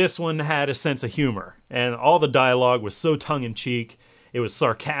is that this one had a sense of humor, and all the dialogue was so tongue-in-cheek. It was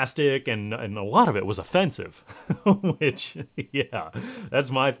sarcastic, and a lot of it was offensive, which, yeah, that's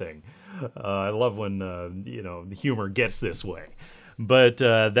my thing. I love when, you know, the humor gets this way. But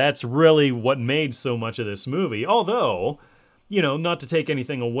that's really what made so much of this movie, although, you know, not to take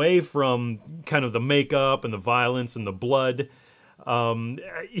anything away from kind of the makeup and the violence and the blood,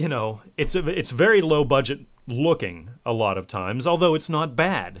 you know, it's very low-budget looking a lot of times, although it's not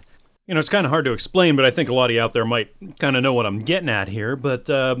bad. You know, it's kind of hard to explain, but I think a lot of you out there might kind of know what I'm getting at here. But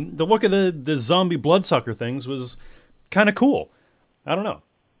the look of the zombie bloodsucker things was kind of cool. I don't know.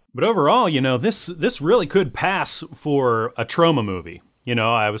 But overall, you know, this really could pass for a Troma movie. You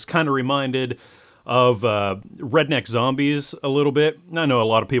know, I was kind of reminded of Redneck Zombies a little bit. I know a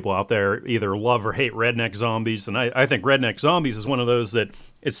lot of people out there either love or hate Redneck Zombies, and I think Redneck Zombies is one of those that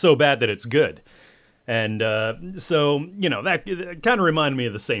it's so bad that it's good. And so, you know, that kind of reminded me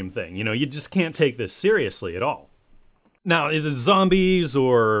of the same thing. You know, you just can't take this seriously at all. Now, is it zombies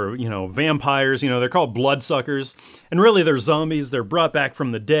or, you know, vampires? You know, they're called bloodsuckers. And really, they're zombies. They're brought back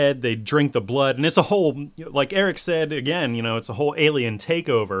from the dead. They drink the blood. And it's a whole, like Eric said, again, you know, it's a whole alien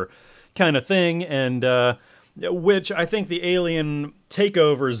takeover kind of thing. And which I think the alien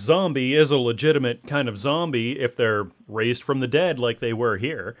takeover zombie is a legitimate kind of zombie if they're raised from the dead like they were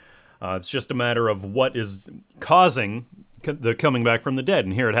here. It's just a matter of what is causing the coming back from the dead,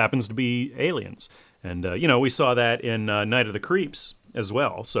 and here it happens to be aliens. And, you know, we saw that in Night of the Creeps as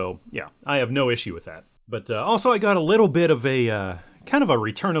well, so, yeah, I have no issue with that. But also I got a little bit of a, kind of a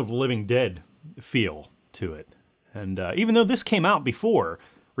Return of the Living Dead feel to it. And even though this came out before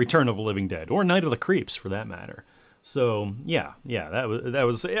Return of the Living Dead, or Night of the Creeps, for that matter. So, yeah, that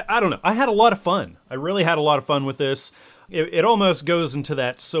was, I don't know, I had a lot of fun. I really had a lot of fun with this. It almost goes into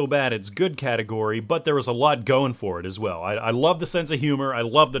that so bad it's good category, but there was a lot going for it as well. I love the sense of humor. I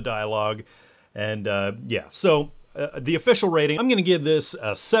love the dialogue. And yeah, so the official rating, I'm going to give this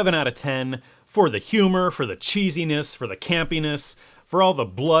a 7 out of 10 for the humor, for the cheesiness, for the campiness, for all the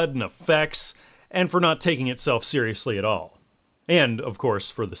blood and effects, and for not taking itself seriously at all. And, of course,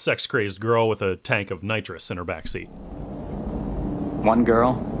 for the sex-crazed girl with a tank of nitrous in her backseat. One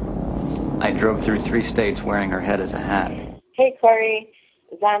girl, I drove through 3 states wearing her head as a hat. Hey, Corey.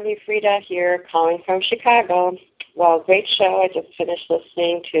 Zombie Frida here, calling from Chicago. Well, great show. I just finished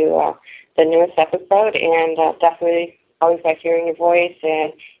listening to the newest episode, and definitely always like hearing your voice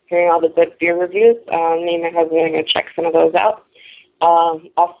and hearing all the good beer reviews. Me and my husband are going to check some of those out.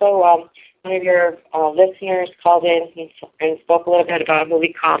 Also, one of your listeners called in and spoke a little bit about a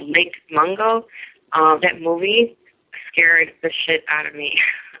movie called Lake Mungo. That movie scared the shit out of me.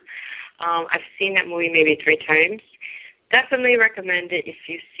 I've seen that movie maybe 3 times. Definitely recommend it if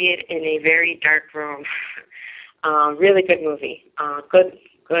you see it in a very dark room. Really good movie.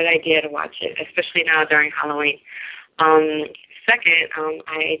 Good idea to watch it, especially now during Halloween. Second,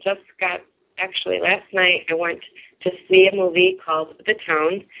 I just actually last night I went to see a movie called The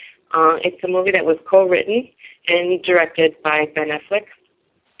Town. It's a movie that was co-written and directed by Ben Affleck.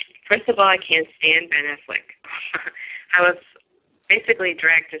 First of all, I can't stand Ben Affleck. I was basically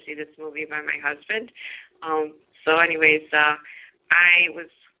dragged to see this movie by my husband. So anyways, I was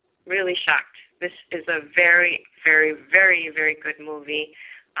really shocked. This is a very, very, very, very good movie.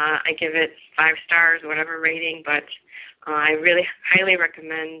 I give it 5 stars, whatever rating, but I really highly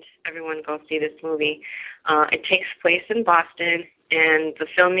recommend everyone go see this movie. It takes place in Boston, and the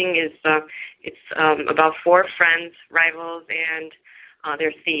filming is about 4 friends, rivals, and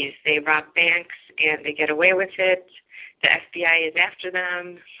they're thieves. They rob banks, and they get away with it. The FBI is after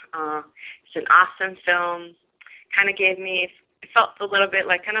them. It's an awesome film. Kind of gave me, it felt a little bit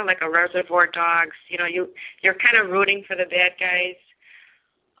like kind of like a Reservoir Dogs. You know, you're kind of rooting for the bad guys.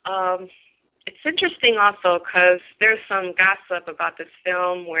 It's interesting also because there's some gossip about this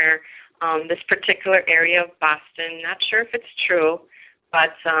film where this particular area of Boston, not sure if it's true,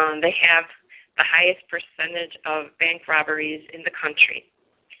 but they have the highest percentage of bank robberies in the country.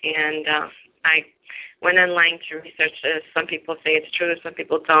 And I went online to research this. Some people say it's true, some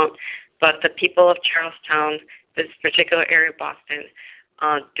people don't. But the people of Charlestown, this particular area of Boston,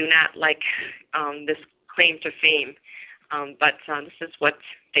 do not like this claim to fame. But this is what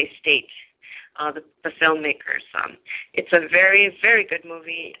they state, the filmmakers. It's a very, very good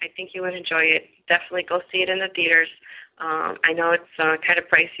movie. I think you would enjoy it. Definitely go see it in the theaters. I know it's kind of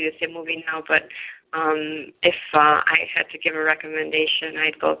pricey to see a movie now, but if I had to give a recommendation,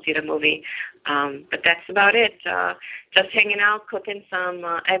 I'd go see the movie. But that's about it. Just hanging out, cooking some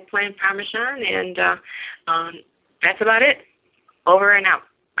eggplant parmesan, and that's about it. Over and out.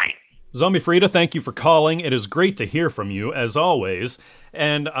 Bye. Zombie Frida, thank you for calling. It is great to hear from you, as always.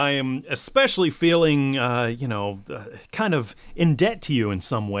 And I am especially feeling, kind of in debt to you in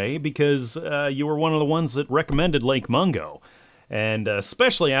some way, because you were one of the ones that recommended Lake Mungo. And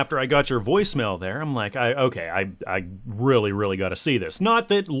especially after I got your voicemail there, I'm like, I really, really got to see this. Not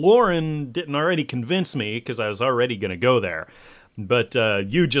that Lauren didn't already convince me, because I was already going to go there. But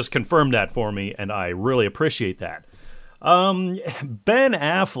you just confirmed that for me, and I really appreciate that. Ben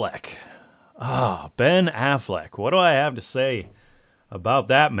Affleck. Ben Affleck. What do I have to say about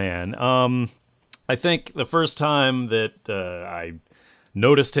that man? I think the first time that I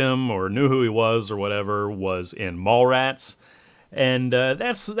noticed him or knew who he was or whatever was in Mallrats. And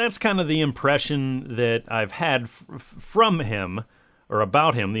that's kind of the impression that I've had from him, or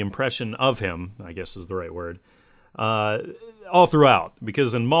about him, the impression of him, I guess is the right word, all throughout.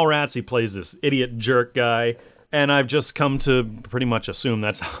 Because in Mallrats, he plays this idiot jerk guy, and I've just come to pretty much assume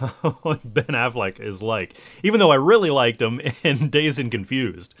that's how Ben Affleck is like. Even though I really liked him in Dazed and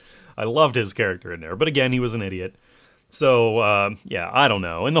Confused. I loved his character in there. But again, he was an idiot. So, I don't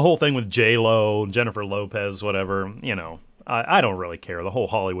know. And the whole thing with J-Lo, Jennifer Lopez, whatever, I don't really care. The whole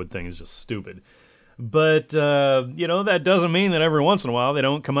Hollywood thing is just stupid. But, that doesn't mean that every once in a while they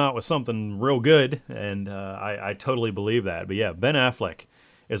don't come out with something real good. And I totally believe that. But yeah, Ben Affleck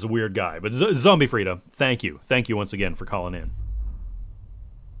is a weird guy. But Zombie Frida, thank you. Thank you once again for calling in.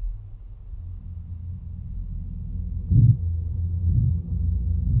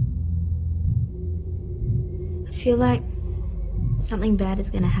 I feel like something bad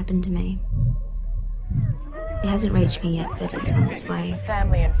is going to happen to me. It hasn't reached me yet, but it's on its way.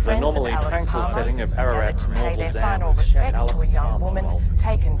 Family and friends the normally of Alice tranquil Palmer setting of gathered Ararat's to pay Norval their Dam final has shown respects Alice to a young Palmer woman well.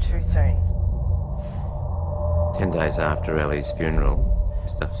 taken too soon. 10 days after Ellie's funeral,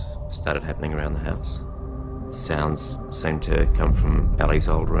 stuff started happening around the house. Sounds seemed to come from Ellie's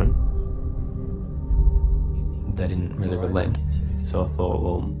old room. They didn't really relent, so I thought,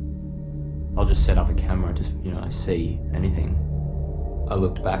 well, I'll just set up a camera to, see anything. I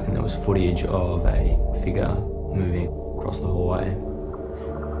looked back and there was footage of a figure moving across the hallway.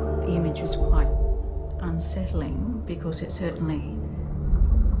 The image was quite unsettling because it certainly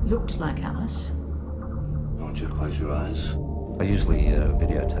looked like Alice. Why don't you close your eyes? I usually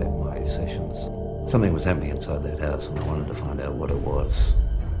videotape my sessions. Something was happening inside that house and I wanted to find out what it was.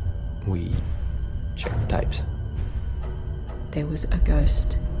 We checked the tapes. There was a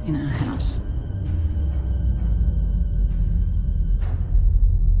ghost in our house.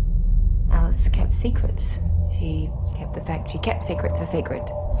 Alice kept secrets. She kept secrets a secret.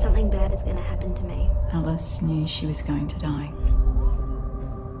 Something bad is going to happen to me. Alice knew she was going to die.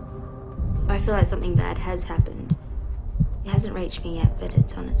 I feel like something bad has happened. It hasn't reached me yet, but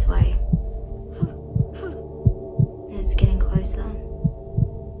it's on its way. And it's getting closer.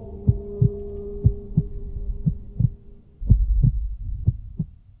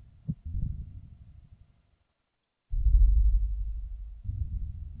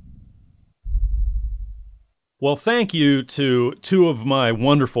 Well, thank you to two of my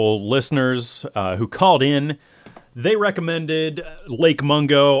wonderful listeners who called in They recommended Lake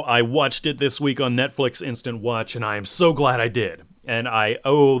Mungo. I watched it this week on Netflix Instant Watch, and I am so glad I did. And I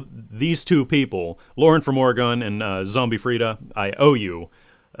owe these two people, Lauren from Oregon and Zombie Frida, I owe you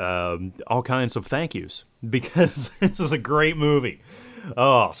all kinds of thank yous, because this is a great movie.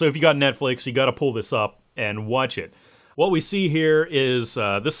 Oh, so if you got Netflix, you got to pull this up and watch it. What we see here is,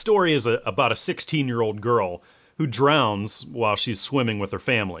 this story is about a 16-year-old girl who drowns while she's swimming with her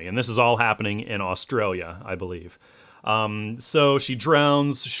family. And this is all happening in Australia, I believe. So she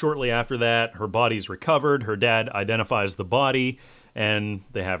drowns. Shortly after that, her body's recovered. Her dad identifies the body, and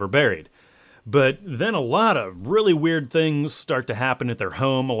they have her buried. But then a lot of really weird things start to happen at their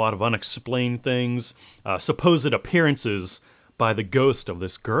home, a lot of unexplained things, supposed appearances by the ghost of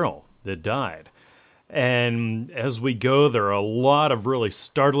this girl that died. And as we go, there are a lot of really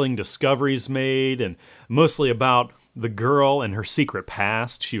startling discoveries made, and mostly about the girl and her secret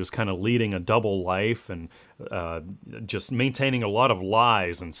past. She was kind of leading a double life and just maintaining a lot of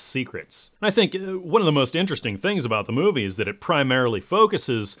lies and secrets. And I think one of the most interesting things about the movie is that it primarily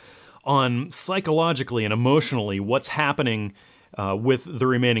focuses on psychologically and emotionally what's happening with the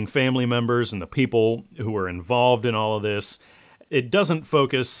remaining family members and the people who are involved in all of this. It doesn't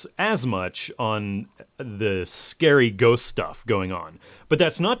focus as much on the scary ghost stuff going on. But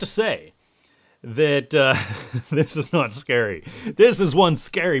that's not to say that this is not scary. This is one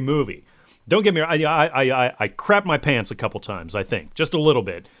scary movie. Don't get me wrong, I crapped my pants a couple times, I think. Just a little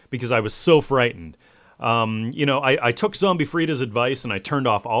bit, because I was so frightened. I took Zombie Frida's advice and I turned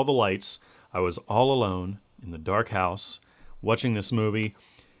off all the lights. I was all alone in the dark house watching this movie.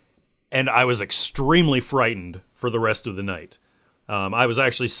 And I was extremely frightened for the rest of the night. I was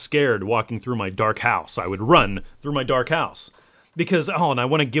actually scared walking through my dark house. I would run through my dark house because, and I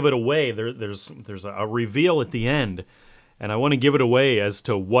want to give it away. There's a reveal at the end, and I want to give it away as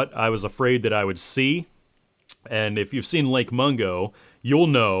to what I was afraid that I would see. And if you've seen Lake Mungo, you'll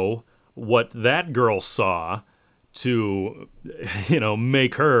know what that girl saw to,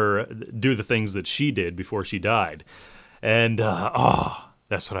 make her do the things that she did before she died. And,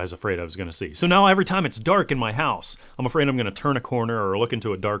 that's what I was afraid I was going to see. So now every time it's dark in my house, I'm afraid I'm going to turn a corner or look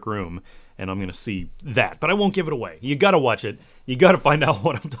into a dark room, and I'm going to see that. But I won't give it away. You got to watch it. You got to find out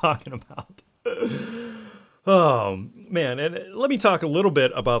what I'm talking about. Oh, man. And let me talk a little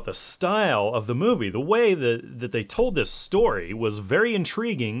bit about the style of the movie. The way that they told this story was very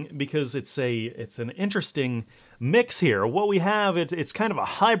intriguing because it's an interesting mix here. What we have, it's kind of a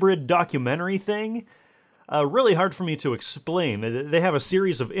hybrid documentary thing. Really hard for me to explain. They have a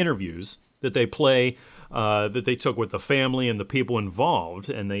series of interviews that they play that they took with the family and the people involved,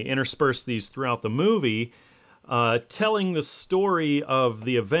 and they intersperse these throughout the movie, telling the story of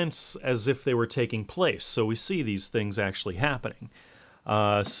the events as if they were taking place. So we see these things actually happening.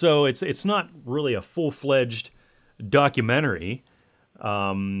 So it's not really a full-fledged documentary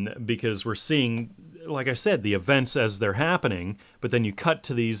because we're seeing, like I said, the events as they're happening, but then you cut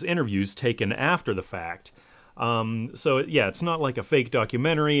to these interviews taken after the fact. It's not like a fake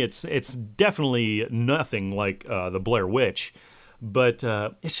documentary. It's definitely nothing like the Blair Witch, but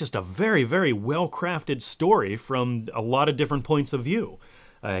it's just a very, very well-crafted story from a lot of different points of view.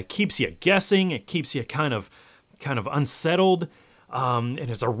 It keeps you guessing. It keeps you kind of unsettled, and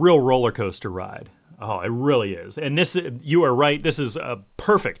it's a real roller coaster ride. Oh, it really is. And you are right. This is a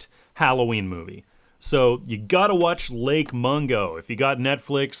perfect Halloween movie. So you gotta watch Lake Mungo. If you got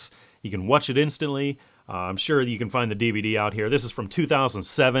Netflix, you can watch it instantly. I'm sure you can find the DVD out here. This is from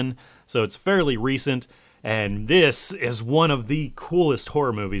 2007, so it's fairly recent. And this is one of the coolest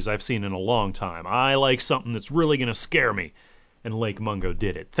horror movies I've seen in a long time. I like something that's really gonna scare me, and Lake Mungo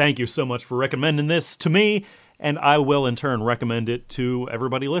did it. Thank you so much for recommending this to me, and I will in turn recommend it to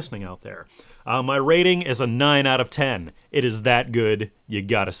everybody listening out there. My rating is a 9 out of 10. It is that good. You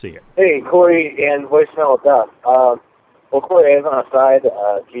gotta see it. Hey, Corey and Voicemail of Death. Corey, as an aside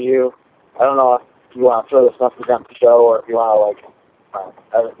to you, I don't know if you want to throw this message on the show or if you want to,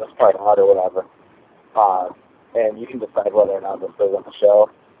 that's probably hard or whatever. And you can decide whether or not this goes on the show.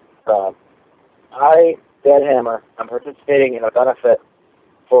 Dan Hammer, I'm participating in a benefit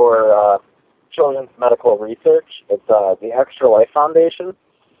for children's medical research. It's the Extra Life Foundation.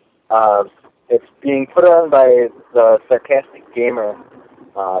 It's being put on by the Sarcastic Gamer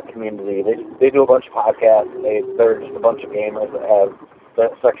community. They do a bunch of podcasts. They're just a bunch of gamers that have the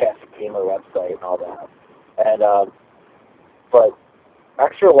Sarcastic Gamer website and all that. And but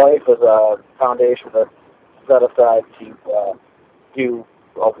Extra Life is a foundation that's set aside to do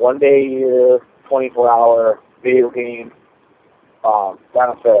a one-day, 24-hour video game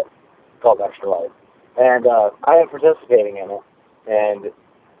benefit called Extra Life. And I am participating in it. And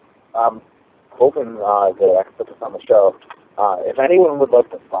hoping that I can put this on the show. If anyone would like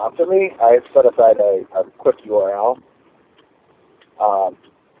to sponsor me, I've set aside a quick URL.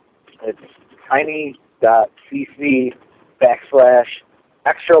 It's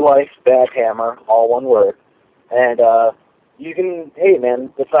tiny.cc/extra-life-bad-hammer, all one word. And you can, hey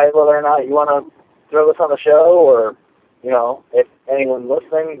man, decide whether or not you want to throw this on the show, or, if anyone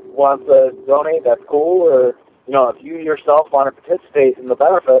listening wants to donate, that's cool, or, if you yourself want to participate in the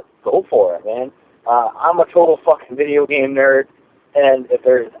benefit, go for it, man. I'm a total fucking video game nerd, and if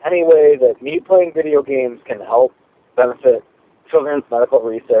there's any way that me playing video games can help benefit children's medical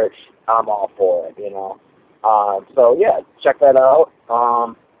research, I'm all for it, So, yeah, check that out.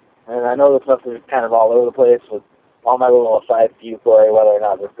 And I know this stuff is kind of all over the place with all my little aside to you, Corey, whether or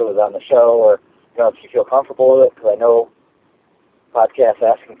not this goes on the show, or, if you feel comfortable with it, because I know podcasts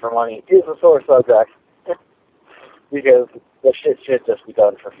asking for money is a sore subject. Because this shit should just be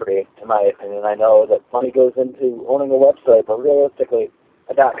done for free, in my opinion. I know that money goes into owning a website, but realistically,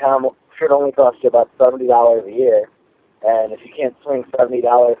 a .com should only cost you about $70 a year. And if you can't swing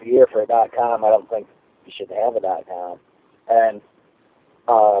 $70 a year for a .com, I don't think you should have a .com. And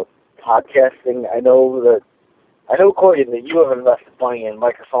podcasting, I know, Corey, that you have invested money in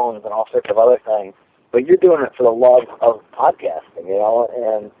microphones and all sorts of other things, but you're doing it for the love of podcasting,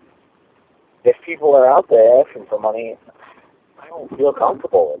 and if people are out there asking for money, I don't feel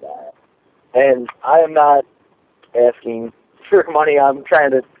comfortable with that. And I am not asking for money. I'm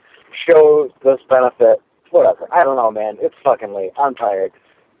trying to show this benefit. Whatever. I don't know, man. It's fucking late. I'm tired.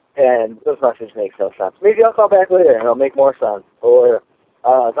 And this message makes no sense. Maybe I'll call back later and it'll make more sense. Or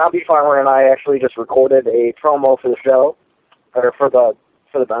Zombie Farmer and I actually just recorded a promo for the show, or for the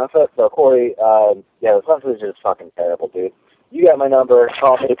benefit. So, Corey, this message is fucking terrible, dude. You got my number.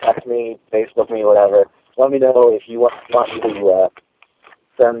 Call me, text me, Facebook me, whatever. Let me know if you want me to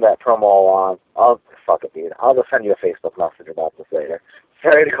send that promo along. Fuck it, dude. I'll just send you a Facebook message about this later.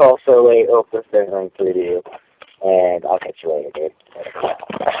 Sorry to call so late. Hope this didn't ring through to you. And I'll catch you later, dude.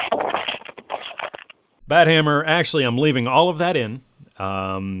 Bad Hammer, actually, I'm leaving all of that in,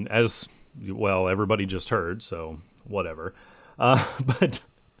 as, well, everybody just heard, so whatever. But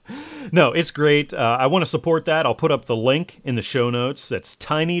no, it's great. I want to support that. I'll put up the link in the show notes. That's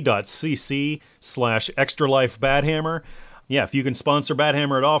tiny.cc/extra-life-bad-hammer. Yeah, if you can sponsor Bad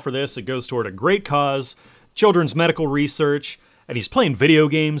Hammer at all for this, it goes toward a great cause, children's medical research, and he's playing video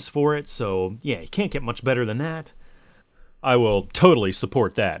games for it, so yeah, you can't get much better than that. I will totally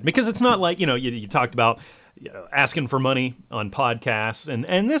support that, because it's not like, you talked about asking for money on podcasts,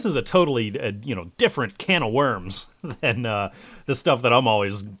 and this is a totally, different can of worms than the stuff that I'm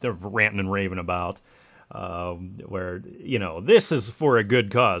always ranting and raving about, where, this is for a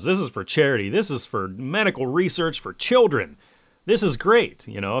good cause. This is for charity. This is for medical research for children. This is great.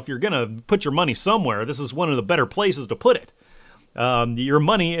 If you're going to put your money somewhere, this is one of the better places to put it. Your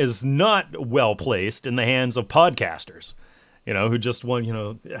money is not well placed in the hands of podcasters, who just want,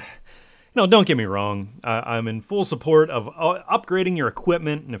 don't get me wrong. I'm in full support of upgrading your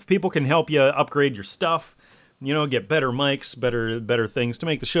equipment, and if people can help you upgrade your stuff, get better mics, better things to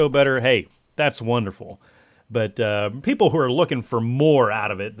make the show better, hey, that's wonderful. But people who are looking for more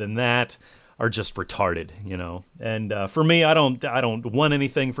out of it than that are just retarded, And for me, I don't want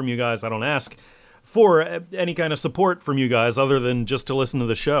anything from you guys. I don't ask for any kind of support from you guys other than just to listen to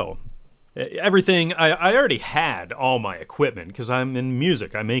the show. Everything, I already had all my equipment because I'm in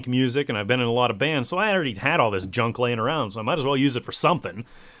music. I make music and I've been in a lot of bands, so I already had all this junk laying around, so I might as well use it for something,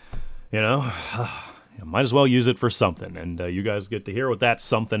 I might as well use it for something, and you guys get to hear what that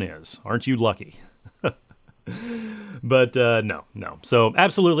something is. Aren't you lucky? But no. So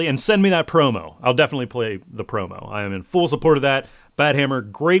absolutely, and send me that promo. I'll definitely play the promo. I am in full support of that. Bad Hammer,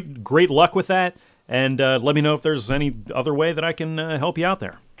 great luck with that, and let me know if there's any other way that I can help you out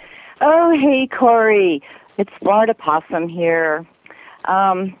there. Oh, hey, Corey. It's Florida Possum here.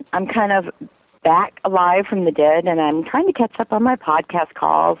 I'm kind of back alive from the dead, and I'm trying to catch up on my podcast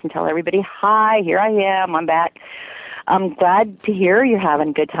calls and tell everybody, hi, here I am. I'm back. I'm glad to hear you're having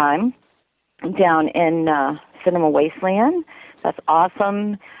a good time down in Cinema Wasteland. That's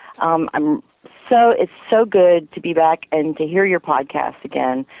awesome. It's so good to be back and to hear your podcast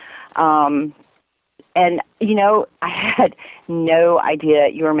again. And, I had no idea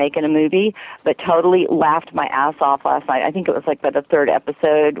you were making a movie, but totally laughed my ass off last night. I think it was like by the third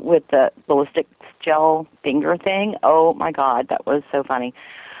episode with the ballistic gel finger thing. Oh, my God, that was so funny.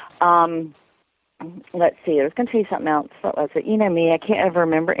 Let's see. I was going to tell you something else. What was it? You know me. I can't ever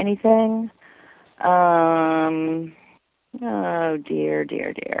remember anything. Oh, dear.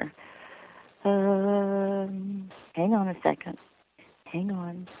 Hang on a second. Hang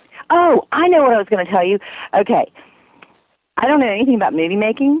on. Oh, I know what I was going to tell you. Okay. I don't know anything about movie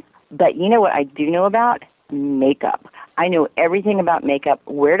making, but you know what I do know about? Makeup. I know everything about makeup,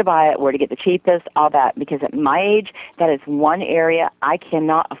 where to buy it, where to get the cheapest, all that, because at my age, that is one area I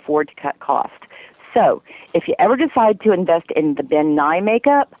cannot afford to cut cost. So if you ever decide to invest in the Ben Nye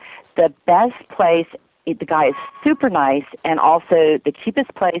makeup, the best place, the guy is super nice, and also the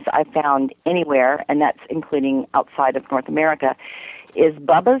cheapest place I found anywhere, and that's including outside of North America, is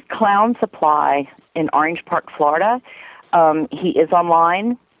Bubba's Clown Supply in Orange Park, Florida. He is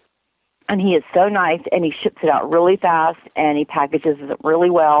online, and he is so nice, and he ships it out really fast, and he packages it really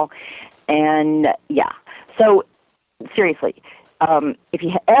well, and yeah. So seriously, if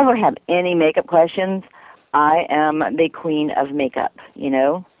you ever have any makeup questions, I am the queen of makeup, you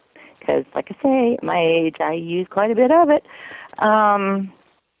know, because like I say, at my age, I use quite a bit of it.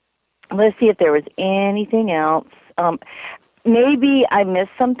 Let's see if there was anything else. Maybe I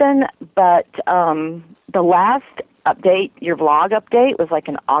missed something, but the last update, your vlog update, was like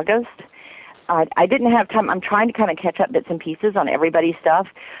in August. I didn't have time. I'm trying to kind of catch up bits and pieces on everybody's stuff.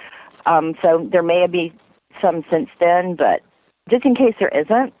 So there may be some since then, but just in case there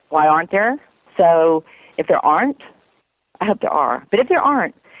isn't, why aren't there? So if there aren't, I hope there are. But if there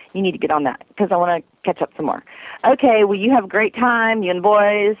aren't, you need to get on that because I want to catch up some more. Okay, well, you have a great time, you and the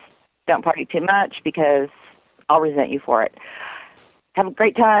boys. Don't party too much because I'll resent you for it. Have a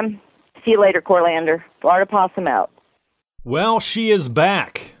great time. See you later, Corlander. Florida Possum out. Well, she is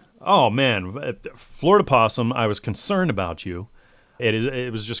back. Oh, man. Florida Possum, I was concerned about you.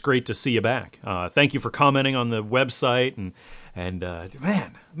 It was just great to see you back. Thank you for commenting on the website. And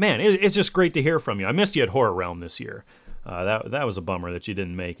man, it's just great to hear from you. I missed you at Horror Realm this year. That was a bummer that you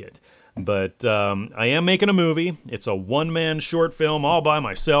didn't make it. But I am making a movie. It's a one-man short film all by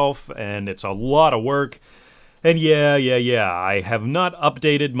myself, and it's a lot of work. And yeah, I have not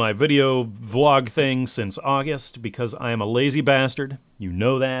updated my video vlog thing since August because I am a lazy bastard. You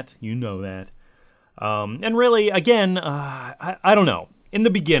know that. And really, again, I don't know. In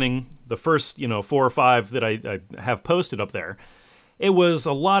the beginning, the first, 4 or 5 that I have posted up there, it was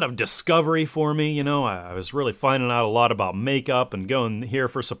a lot of discovery for me. I was really finding out a lot about makeup and going here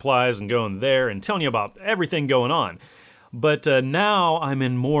for supplies and going there and telling you about everything going on. But now I'm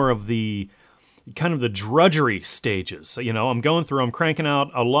in more of the kind of the drudgery stages. I'm going through, I'm cranking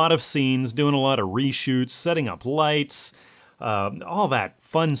out a lot of scenes, doing a lot of reshoots, setting up lights, all that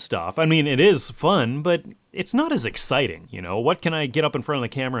fun stuff. I mean, it is fun, but it's not as exciting. What can I get up in front of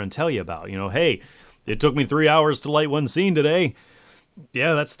the camera and tell you about? Hey, it took me 3 hours to light one scene today.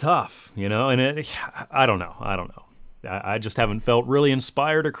 Yeah, that's tough, and I don't know. I just haven't felt really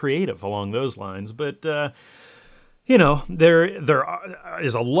inspired or creative along those lines, but there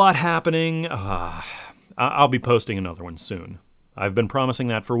is a lot happening. I'll be posting another one soon. I've been promising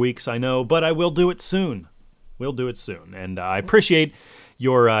that for weeks, I know, but I will do it soon. And I appreciate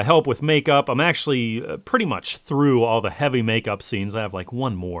your help with makeup. I'm actually pretty much through all the heavy makeup scenes. I have like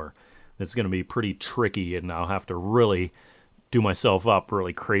one more that's going to be pretty tricky, and I'll have to really do myself up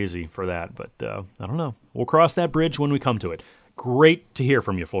really crazy for that. But I don't know. We'll cross that bridge when we come to it. Great to hear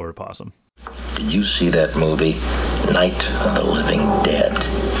from you, Florida Possum. Did you see that movie, Night of the Living Dead?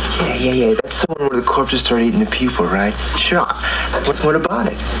 Yeah. That's the one where the corpses start eating the people, right? Sure. What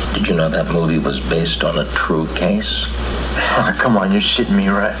about it? Did you know that movie was based on a true case? Come on, you're shitting me,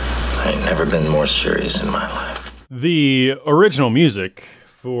 right? I've never been more serious in my life. The original music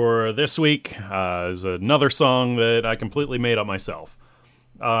for this week is another song that I completely made up myself.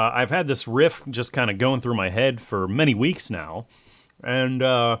 I've had this riff just kind of going through my head for many weeks now, and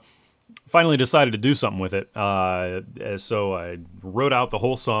finally decided to do something with it. So I wrote out the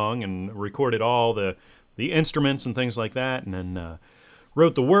whole song and recorded all the instruments and things like that, and then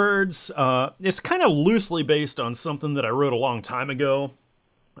wrote the words. It's kind of loosely based on something that I wrote a long time ago.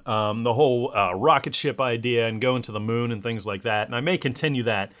 The whole rocket ship idea and going to the moon and things like that. And I may continue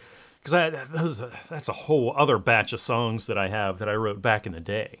that because that's a whole other batch of songs that I have that I wrote back in the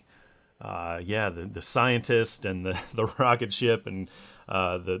day. The scientist and the rocket ship and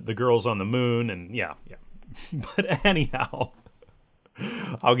the girls on the moon and yeah. But anyhow,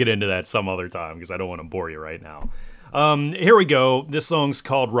 I'll get into that some other time because I don't want to bore you right now. Here we go. This song's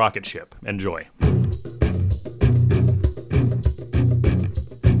called Rocket Ship. Enjoy.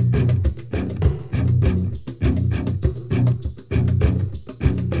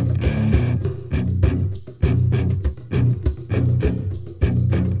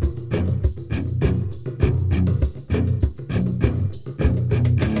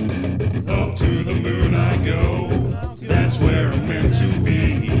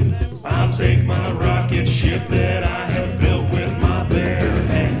 Take my rocket ship that I have built with my bare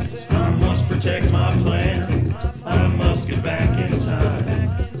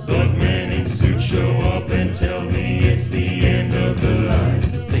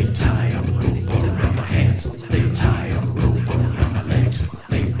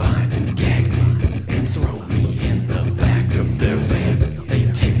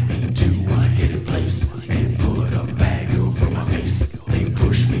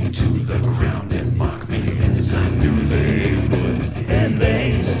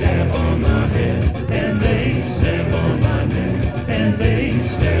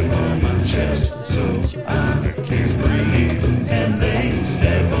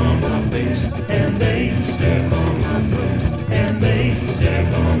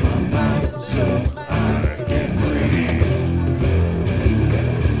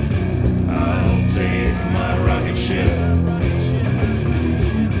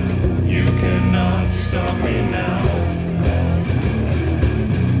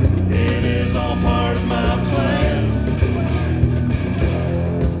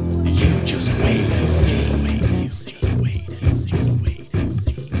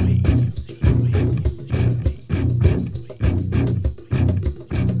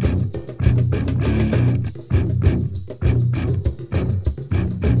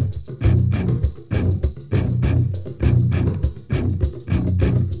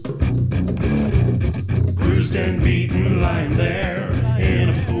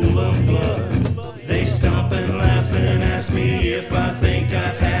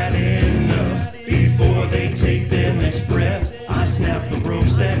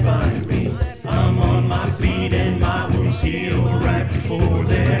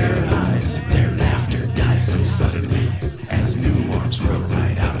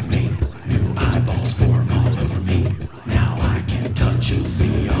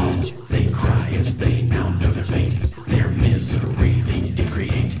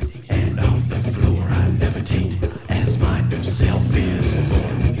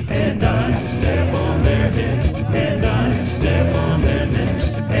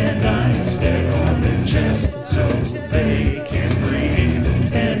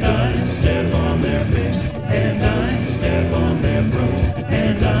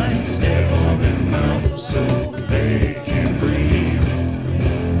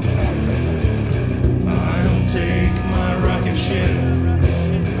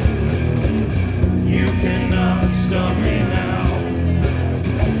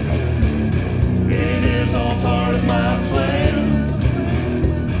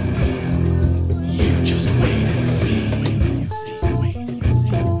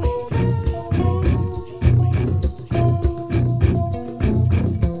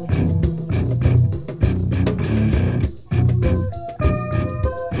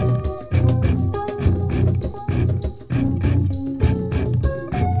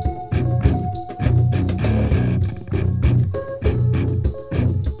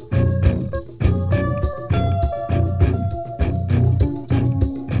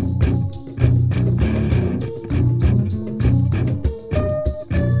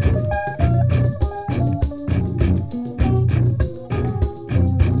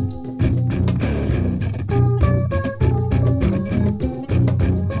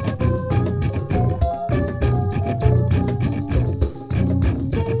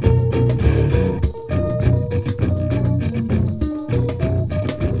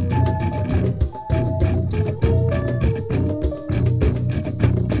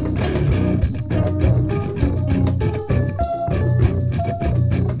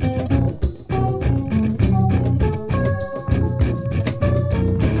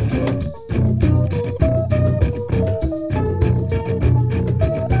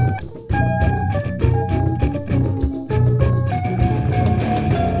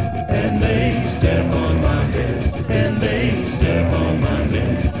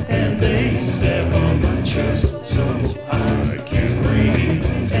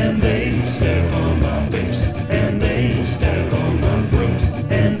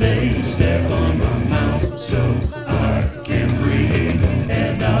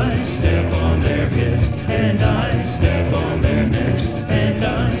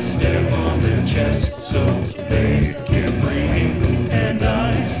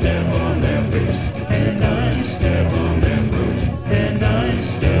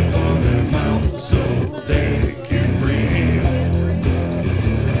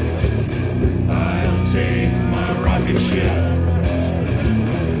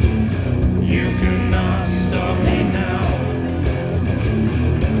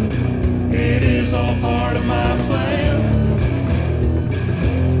all part of my plan.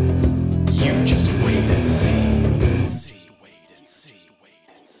 You just wait and see.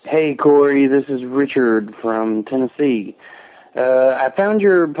 Hey Corey, this is Richard from Tennessee. I found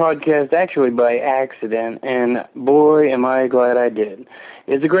your podcast actually by accident, and boy, am I glad I did.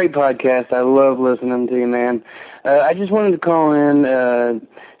 It's a great podcast. I love listening to you, man. I just wanted to call in.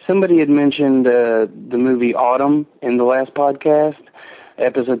 Somebody had mentioned the movie Autumn in the last podcast,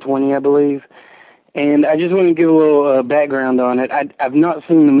 episode 20, I believe. And I just want to give a little background on it. I've not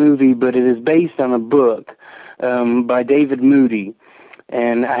seen the movie, but it is based on a book by David Moody.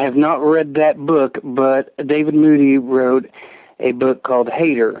 And I have not read that book, but David Moody wrote a book called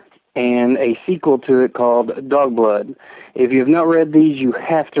Hater and a sequel to it called Dogblood. If you have not read these, you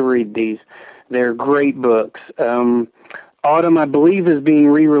have to read these. They're great books. Autumn, I believe, is being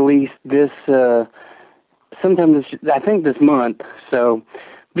re-released sometime this month. So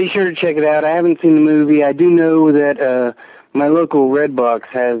be sure to check it out. I haven't seen the movie. I do know that my local Redbox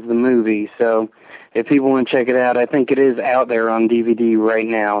has the movie, so if people want to check it out, I think it is out there on DVD right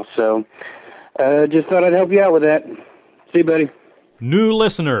now. So just thought I'd help you out with that. See you, buddy. New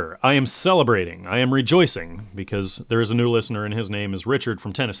listener. I am celebrating. I am rejoicing because there is a new listener and his name is Richard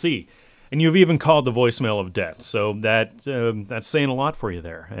from Tennessee. And you've even called the voicemail of death. So that's saying a lot for you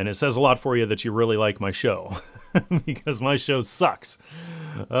there. And it says a lot for you that you really like my show because my show sucks.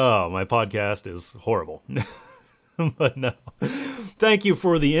 Oh, my podcast is horrible. But no. Thank you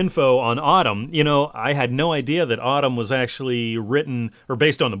for the info on Autumn. You know, I had no idea that Autumn was actually written or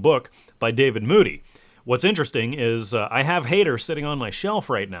based on the book by David Moody. What's interesting is I have Hater sitting on my shelf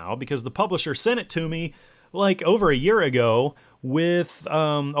right now because the publisher sent it to me like over a year ago with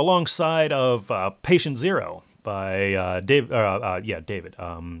alongside of Patient Zero by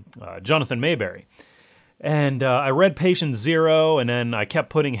Jonathan Mayberry. And I read Patient Zero, and then I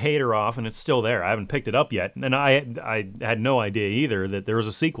kept putting Hater off, and it's still there. I haven't picked it up yet, and I had no idea either that there was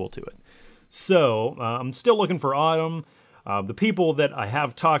a sequel to it. So I'm still looking for Autumn. The people that I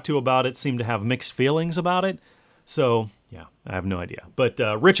have talked to about it seem to have mixed feelings about it. So, yeah, I have no idea. But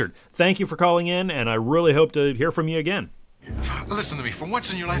Richard, thank you for calling in, and I really hope to hear from you again. Listen to me. For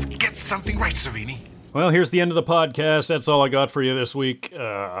once in your life, get something right, Savini. Well, here's the end of the podcast. That's all I got for you this week.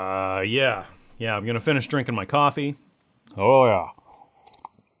 Yeah, I'm going to finish drinking my coffee. Oh, yeah.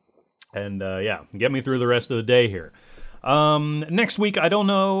 And, get me through the rest of the day here. Next week, I don't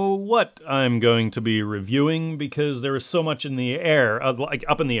know what I'm going to be reviewing because there is so much in the air,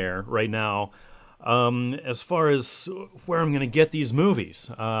 up in the air right now, as far as where I'm going to get these movies.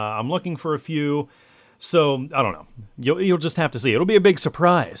 I'm looking for a few, so I don't know. You'll just have to see. It'll be a big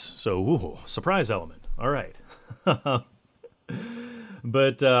surprise. So, surprise element. All right.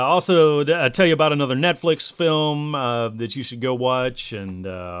 But also tell you about another Netflix film that you should go watch and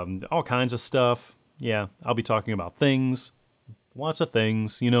all kinds of stuff. Yeah, I'll be talking about things. Lots of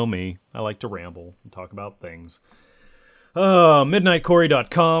things. You know me. I like to ramble and talk about things.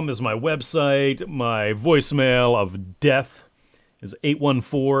 MidnightCorey.com is my website. My voicemail of death is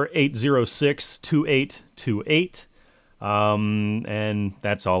 814-806-2828. And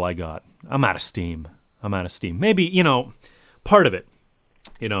that's all I got. I'm out of steam. Maybe, part of it,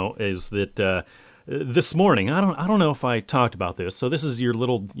 is that this morning, I don't know if I talked about this, so this is your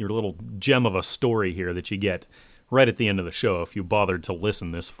little gem of a story here that you get right at the end of the show if you bothered to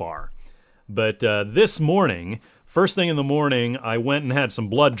listen this far. But this morning, first thing in the morning, I went and had some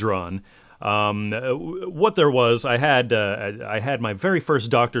blood drawn. What there was, I had my very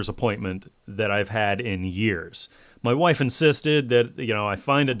first doctor's appointment that I've had in years. My wife insisted that, I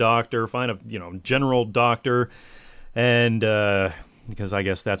find a general doctor, and because I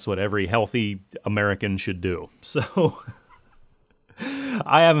guess that's what every healthy American should do. So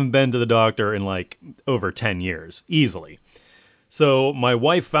I haven't been to the doctor in like over 10 years, easily. So my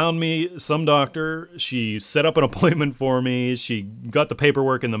wife found me some doctor. She set up an appointment for me. She got the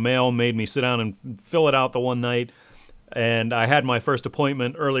paperwork in the mail, made me sit down and fill it out the one night. And I had my first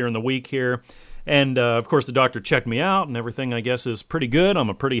appointment earlier in the week here. And of course the doctor checked me out and everything I guess is pretty good. I'm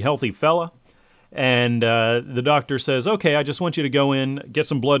a pretty healthy fella. And the doctor says, okay, I just want you to go in, get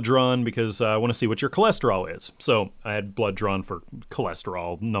some blood drawn because I want to see what your cholesterol is. So I had blood drawn for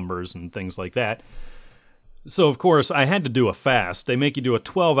cholesterol numbers and things like that. So, of course, I had to do a fast. They make you do a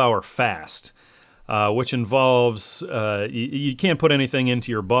 12-hour fast, which involves you can't put anything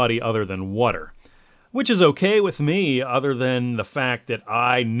into your body other than water, which is okay with me other than the fact that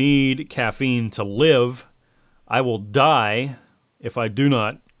I need caffeine to live. I will die if I do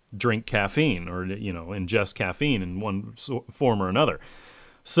not drink caffeine or, ingest caffeine in one form or another.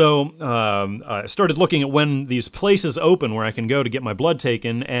 So I started looking at when these places open where I can go to get my blood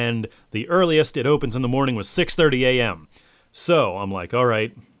taken, and the earliest it opens in the morning was 6:30 a.m. So I'm like, all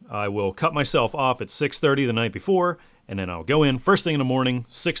right, I will cut myself off at 6:30 the night before, and then I'll go in first thing in the morning,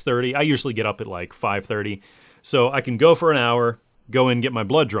 6:30. I usually get up at like 5:30, so I can go for an hour, go in, get my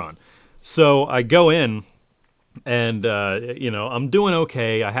blood drawn. So I go in, and, I'm doing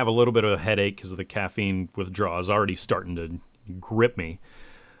okay. I have a little bit of a headache because of the caffeine withdrawal is already starting to grip me.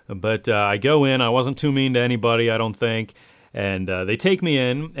 But I go in. I wasn't too mean to anybody, I don't think. And they take me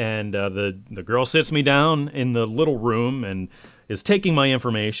in, and the girl sits me down in the little room and is taking my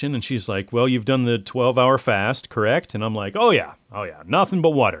information. And she's like, well, you've done the 12-hour fast, correct? And I'm like, oh, yeah, nothing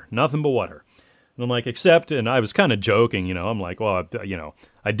but water. And I'm like, except, and I was kind of joking, I'm like, well,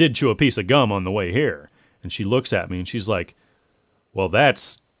 I did chew a piece of gum on the way here. And she looks at me and she's like, well,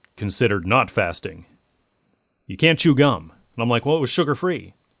 that's considered not fasting. You can't chew gum. And I'm like, well, it was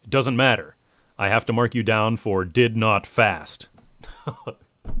sugar-free. It doesn't matter. I have to mark you down for did not fast.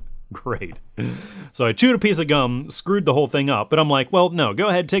 Great. So I chewed a piece of gum, screwed the whole thing up, but I'm like, well, no, go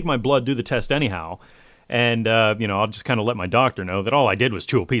ahead, take my blood, do the test anyhow. And, I'll just kind of let my doctor know that all I did was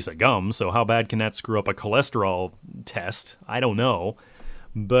chew a piece of gum, so how bad can that screw up a cholesterol test? I don't know.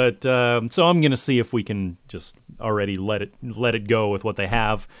 But, so I'm going to see if we can just already let it go with what they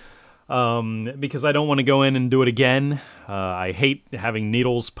have. Because I don't want to go in and do it again. I hate having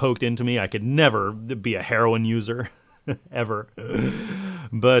needles poked into me. I could never be a heroin user, ever.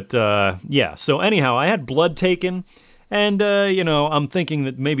 But, so anyhow, I had blood taken, and, I'm thinking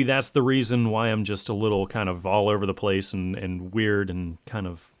that maybe that's the reason why I'm just a little kind of all over the place and weird and kind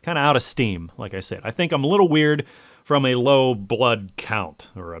of out of steam, like I said. I think I'm a little weird from a low blood count,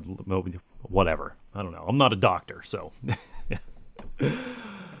 or whatever. I don't know. I'm not a doctor, so...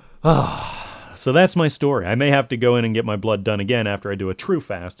 So that's my story. I may have to go in and get my blood done again after I do a true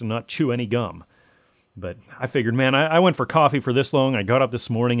fast and not chew any gum. But I figured, man, I went for coffee for this long. I got up this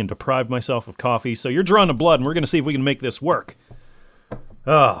morning and deprived myself of coffee. So you're drawing the blood, and we're going to see if we can make this work.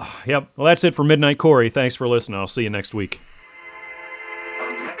 Yep. Well, that's it for Midnight Corey. Thanks for listening. I'll see you next week.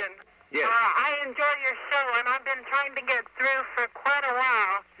 I enjoy your show, and I've been trying to get through for quite a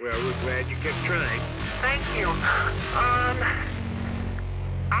while. Well, we're glad you kept trying. Thank you.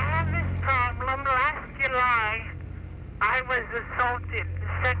 I have this problem. Last July, I was assaulted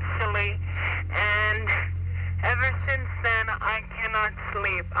sexually, and ever since then, I cannot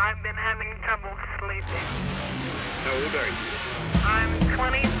sleep. I've been having trouble sleeping. How old are you? I'm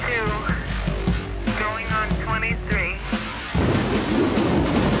 22, going on 23.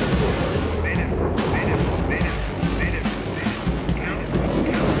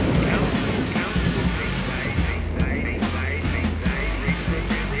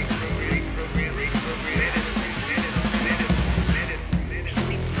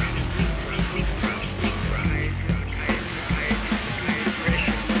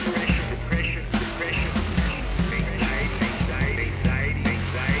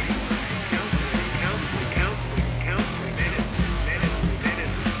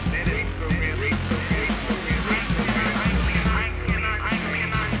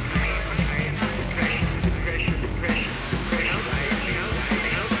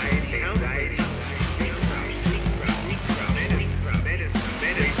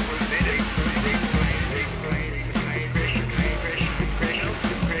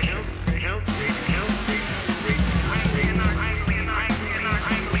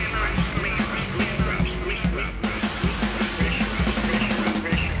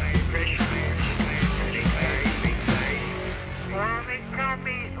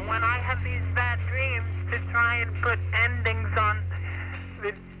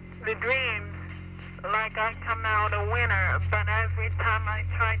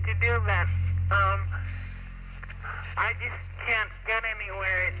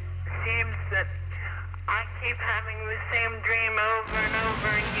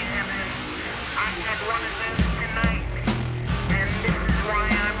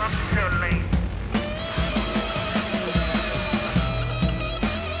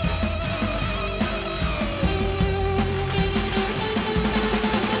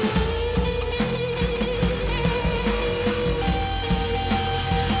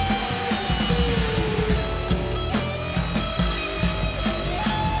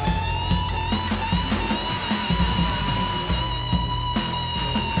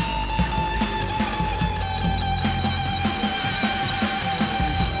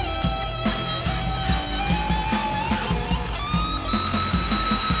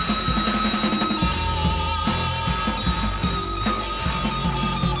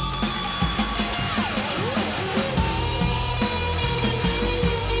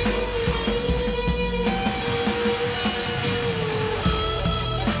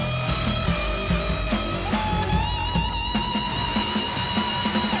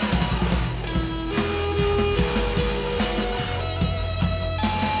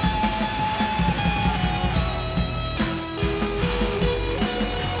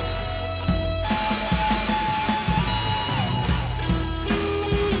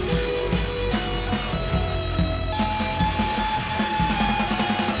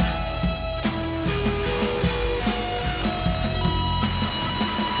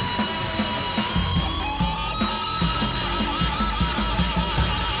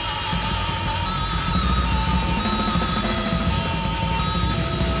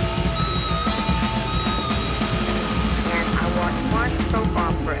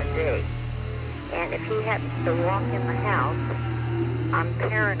 And if he happens to walk in the house, I'm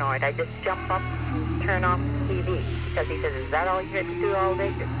paranoid. I just jump up and turn off the TV. Because he says, is that all you had to do all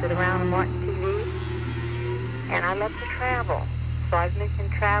day? Just sit around and watch TV? And I love to travel. So I've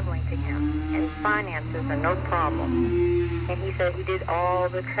mentioned traveling to him. And finances are no problem. And he said he did all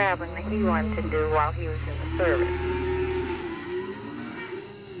the traveling that he wanted to do while he was in the service.